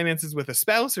sharing finances with a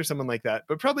spouse or someone like that,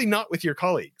 but probably not with your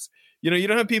colleagues. You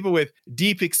don't have people with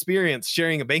deep experience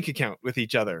sharing a bank account with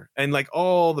each other and like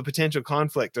all the potential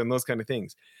conflict and those kind of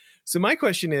things. So my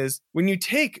question is, when you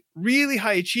take really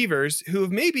high achievers who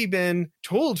have maybe been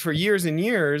told for years and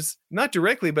years, not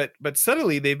directly, but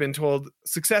subtly, they've been told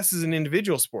success is an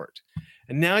individual sport,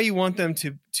 and now you want them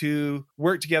to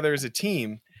work together as a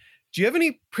team. Do you have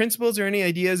any principles or any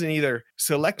ideas in either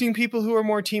selecting people who are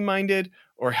more team-minded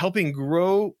or helping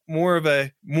grow more of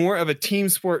a team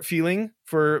sport feeling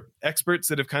for experts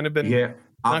that have kind of been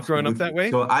not growing up that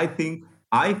way? So I think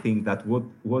that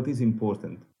what is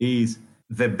important is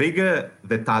the bigger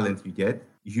the talent you get,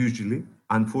 usually,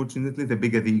 unfortunately, the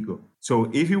bigger the ego. So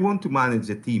if you want to manage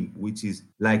a team which is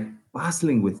like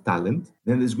bustling with talent,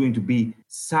 then there's going to be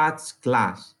such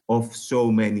clash of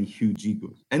so many huge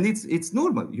egos. And it's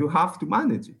normal. You have to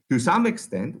manage it. To some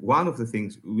extent, one of the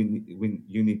things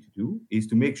you need to do is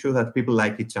to make sure that people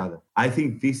like each other. I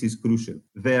think this is crucial.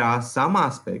 There are some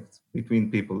aspects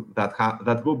between people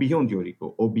that go beyond your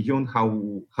ego or beyond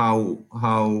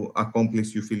how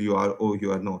accomplished you feel you are or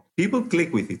you are not. People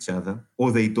click with each other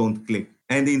or they don't click.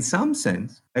 And in some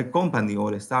sense, a company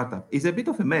or a startup is a bit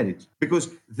of a marriage because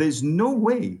there's no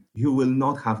way you will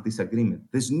not have disagreement.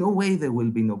 There's no way there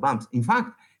will be no bumps. In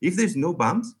fact, if there's no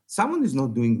bumps, someone is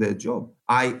not doing their job.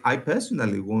 I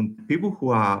personally want people who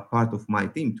are part of my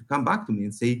team to come back to me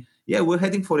and say, yeah, we're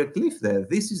heading for a cliff there.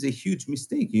 This is a huge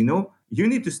mistake. You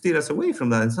need to steer us away from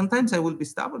that. And sometimes I will be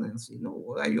stubborn and say, no,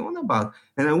 what are you on about?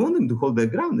 And I want them to hold their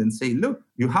ground and say, look,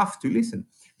 you have to listen.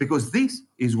 Because this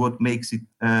is what makes it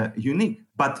unique.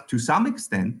 But to some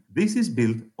extent, this is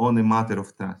built on a matter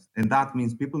of trust. And that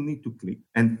means people need to click.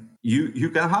 And you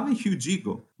can have a huge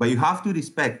ego, but you have to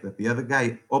respect that the other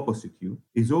guy opposite you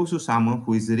is also someone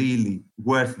who is really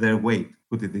worth their weight,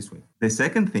 put it this way. The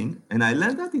second thing, and I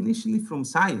learned that initially from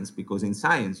science, because in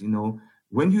science,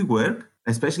 when you work,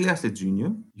 especially as a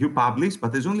junior, you publish,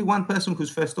 but there's only one person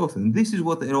who's first author. And this is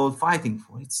what they're all fighting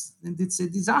for. It's a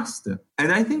disaster.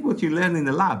 And I think what you learn in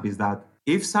the lab is that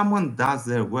if someone does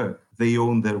their work, they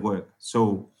own their work.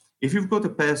 So if you've got a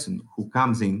person who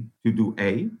comes in to do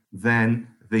A, then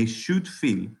they should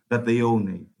feel that they own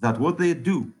A, that what they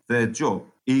do, their job,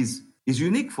 is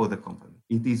unique for the company.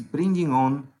 It is bringing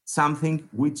on something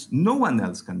which no one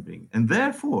else can bring. And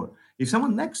therefore, if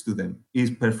someone next to them is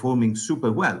performing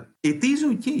super well, it is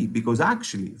okay because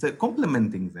actually they're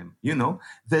complementing them.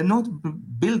 They're not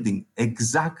building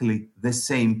exactly the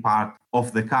same part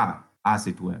of the car, as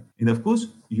it were. And of course,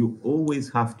 you always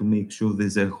have to make sure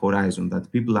there's a horizon,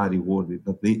 that people are rewarded,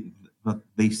 that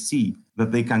they see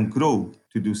that they can grow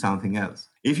to do something else.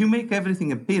 If you make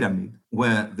everything a pyramid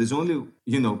where there's only,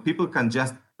 people can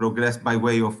just progress by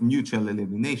way of mutual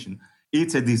elimination,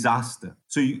 it's a disaster.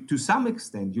 So to some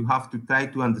extent, you have to try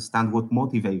to understand what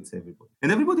motivates everybody.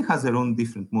 And everybody has their own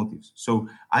different motives. So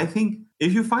I think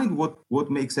if you find what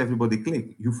makes everybody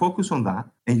click, you focus on that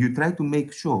and you try to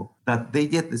make sure that they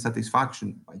get the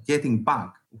satisfaction by getting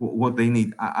back what they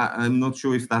need. I'm not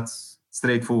sure if that's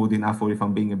straightforward enough or if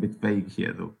I'm being a bit vague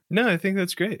here, though. No, I think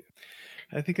that's great.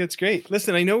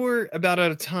 Listen, I know we're about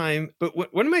out of time, but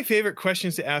one of my favorite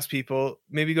questions to ask people,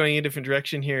 maybe going in a different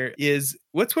direction here, is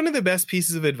what's one of the best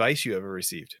pieces of advice you ever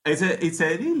received? It's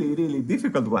a really, really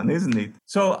difficult one, isn't it?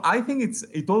 So I think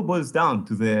it all boils down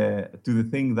to the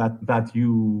thing that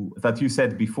you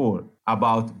said before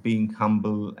about being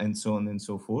humble and so on and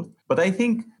so forth. But I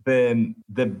think the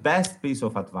best piece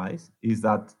of advice is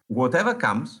that whatever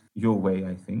comes your way,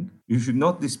 I think, you should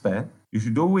not despair. You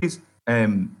should always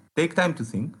take time to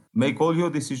think, make all your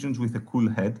decisions with a cool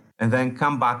head, and then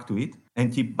come back to it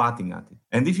and keep batting at it.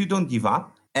 And if you don't give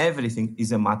up, everything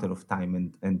is a matter of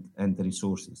time and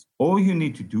resources. All you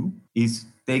need to do is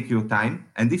take your time,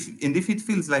 and if it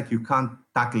feels like you can't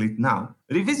tackle it now,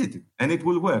 revisit it, and it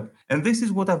will work. And this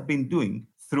is what I've been doing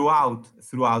throughout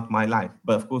my life.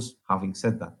 But of course, having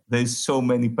said that, there's so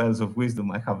many pearls of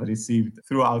wisdom I have received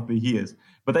throughout the years.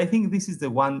 But I think this is the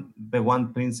one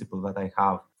principle that I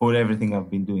have for everything I've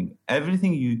been doing.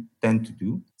 Everything you tend to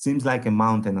do seems like a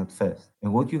mountain at first.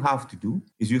 And what you have to do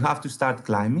is you have to start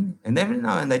climbing. And every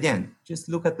now and again, just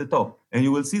look at the top. And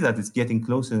you will see that it's getting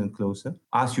closer and closer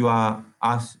as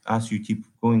you keep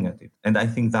going at it. And I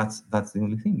think that's the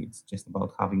only thing. It's just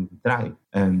about having the drive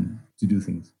to do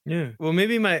things. Yeah. Well,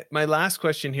 maybe my last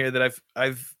question here that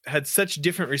I've had such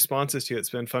different responses to, it's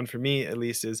been fun for me at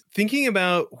least, is thinking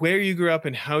about where you grew up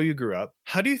and how you grew up.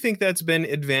 How do you think that's been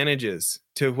advantages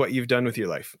to what you've done with your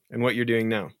life and what you're doing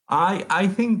now? I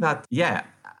think that, yeah,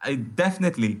 it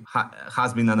definitely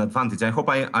has been an advantage. I hope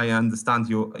I understand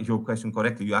your question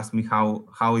correctly. You asked me how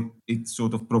it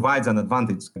sort of provides an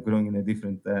advantage growing in a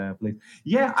different place.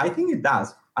 Yeah, I think it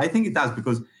does.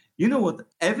 Because you know what?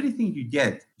 Everything you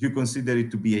get, you consider it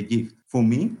to be a gift. For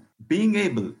me, being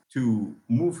able to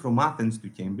move from Athens to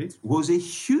Cambridge was a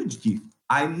huge gift.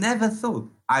 I never thought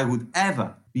I would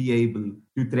ever be able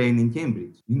to train in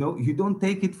Cambridge. You don't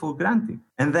take it for granted.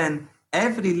 And then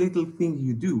every little thing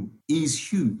you do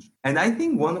is huge. And I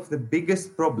think one of the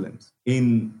biggest problems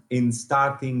in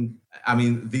starting, I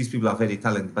mean, these people are very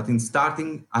talented, but in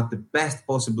starting at the best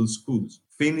possible schools,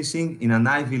 finishing in an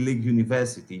Ivy League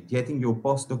university, getting your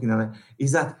postdoc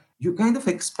is that you kind of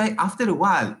expect, after a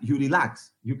while, you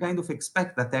relax. You kind of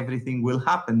expect that everything will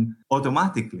happen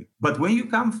automatically. But when you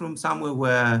come from somewhere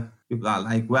where people are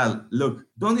like, well, look,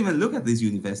 don't even look at these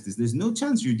universities. There's no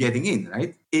chance you're getting in,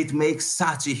 right? It makes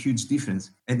such a huge difference.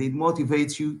 And it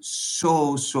motivates you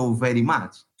so, so very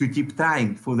much to keep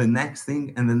trying for the next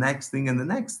thing and the next thing and the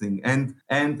next thing. And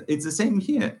it's the same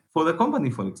here for the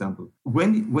company, for example.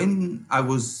 When I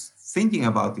was thinking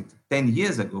about it 10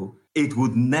 years ago, it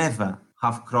would never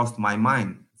have crossed my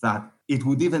mind that it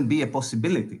would even be a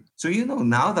possibility. So,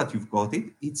 now that you've got it,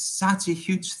 it's such a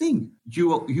huge thing.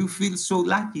 You feel so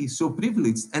lucky, so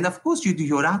privileged. And of course, you do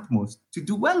your utmost to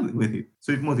do well with it.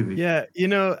 So it motivates. Yeah,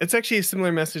 it's actually a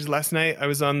similar message. Last night, I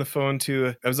was on the phone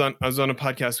I was on a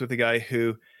podcast with a guy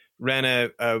who ran a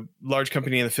large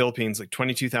company in the Philippines, like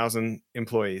 22,000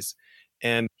 employees.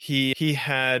 And he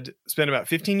had spent about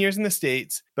 15 years in the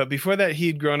States, but before that,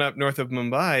 he'd grown up north of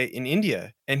Mumbai in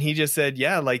India. And he just said,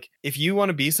 yeah, like if you want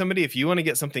to be somebody, if you want to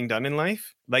get something done in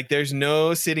life, like there's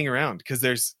no sitting around because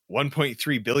there's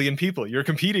 1.3 billion people you're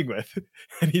competing with.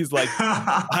 And he's like,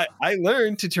 I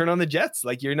learned to turn on the jets.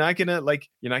 Like you're not gonna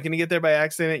get there by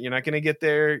accident. You're not gonna get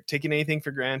there taking anything for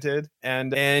granted.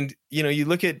 And you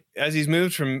look at as he's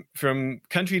moved from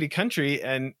country to country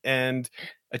and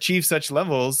achieve such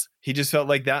levels, he just felt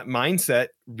like that mindset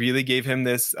really gave him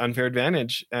this unfair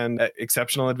advantage and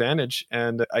exceptional advantage.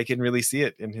 And I can really see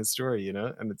it in his story,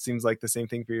 and it seems like the same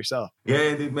thing for yourself. Yeah,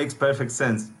 it makes perfect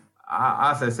sense.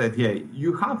 As I said,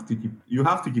 you have to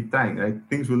keep trying, right?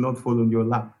 Things will not fall on your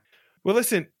lap. Well,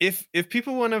 listen, if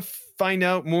people want to find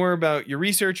out more about your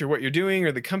research or what you're doing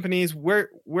or the companies,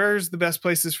 where's the best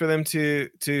places for them to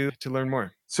learn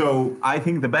more? So I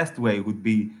think the best way would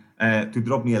be to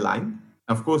drop me a line.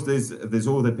 Of course, there's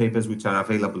all the papers which are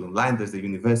available online. There's the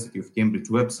University of Cambridge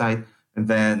website, and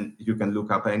then you can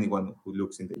look up anyone who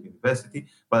looks in the university.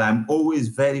 But I'm always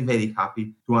very, very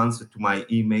happy to answer to my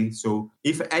email. So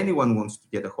if anyone wants to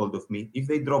get a hold of me, if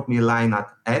they drop me a line at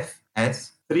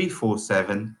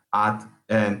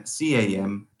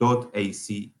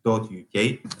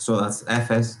fs347@cam.ac.uk, so that's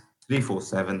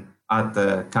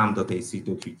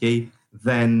fs347@cam.ac.uk,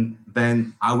 then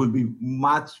I will be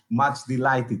much, much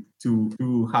delighted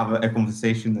to have a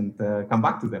conversation and come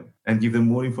back to them and give them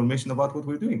more information about what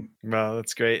we're doing. Wow,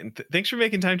 that's great. And thanks for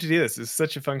making time to do this. It's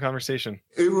such a fun conversation.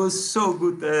 It was so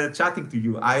good chatting to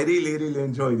you. I really, really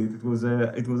enjoyed it. It was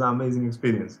an amazing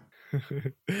experience.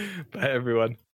 Bye, everyone.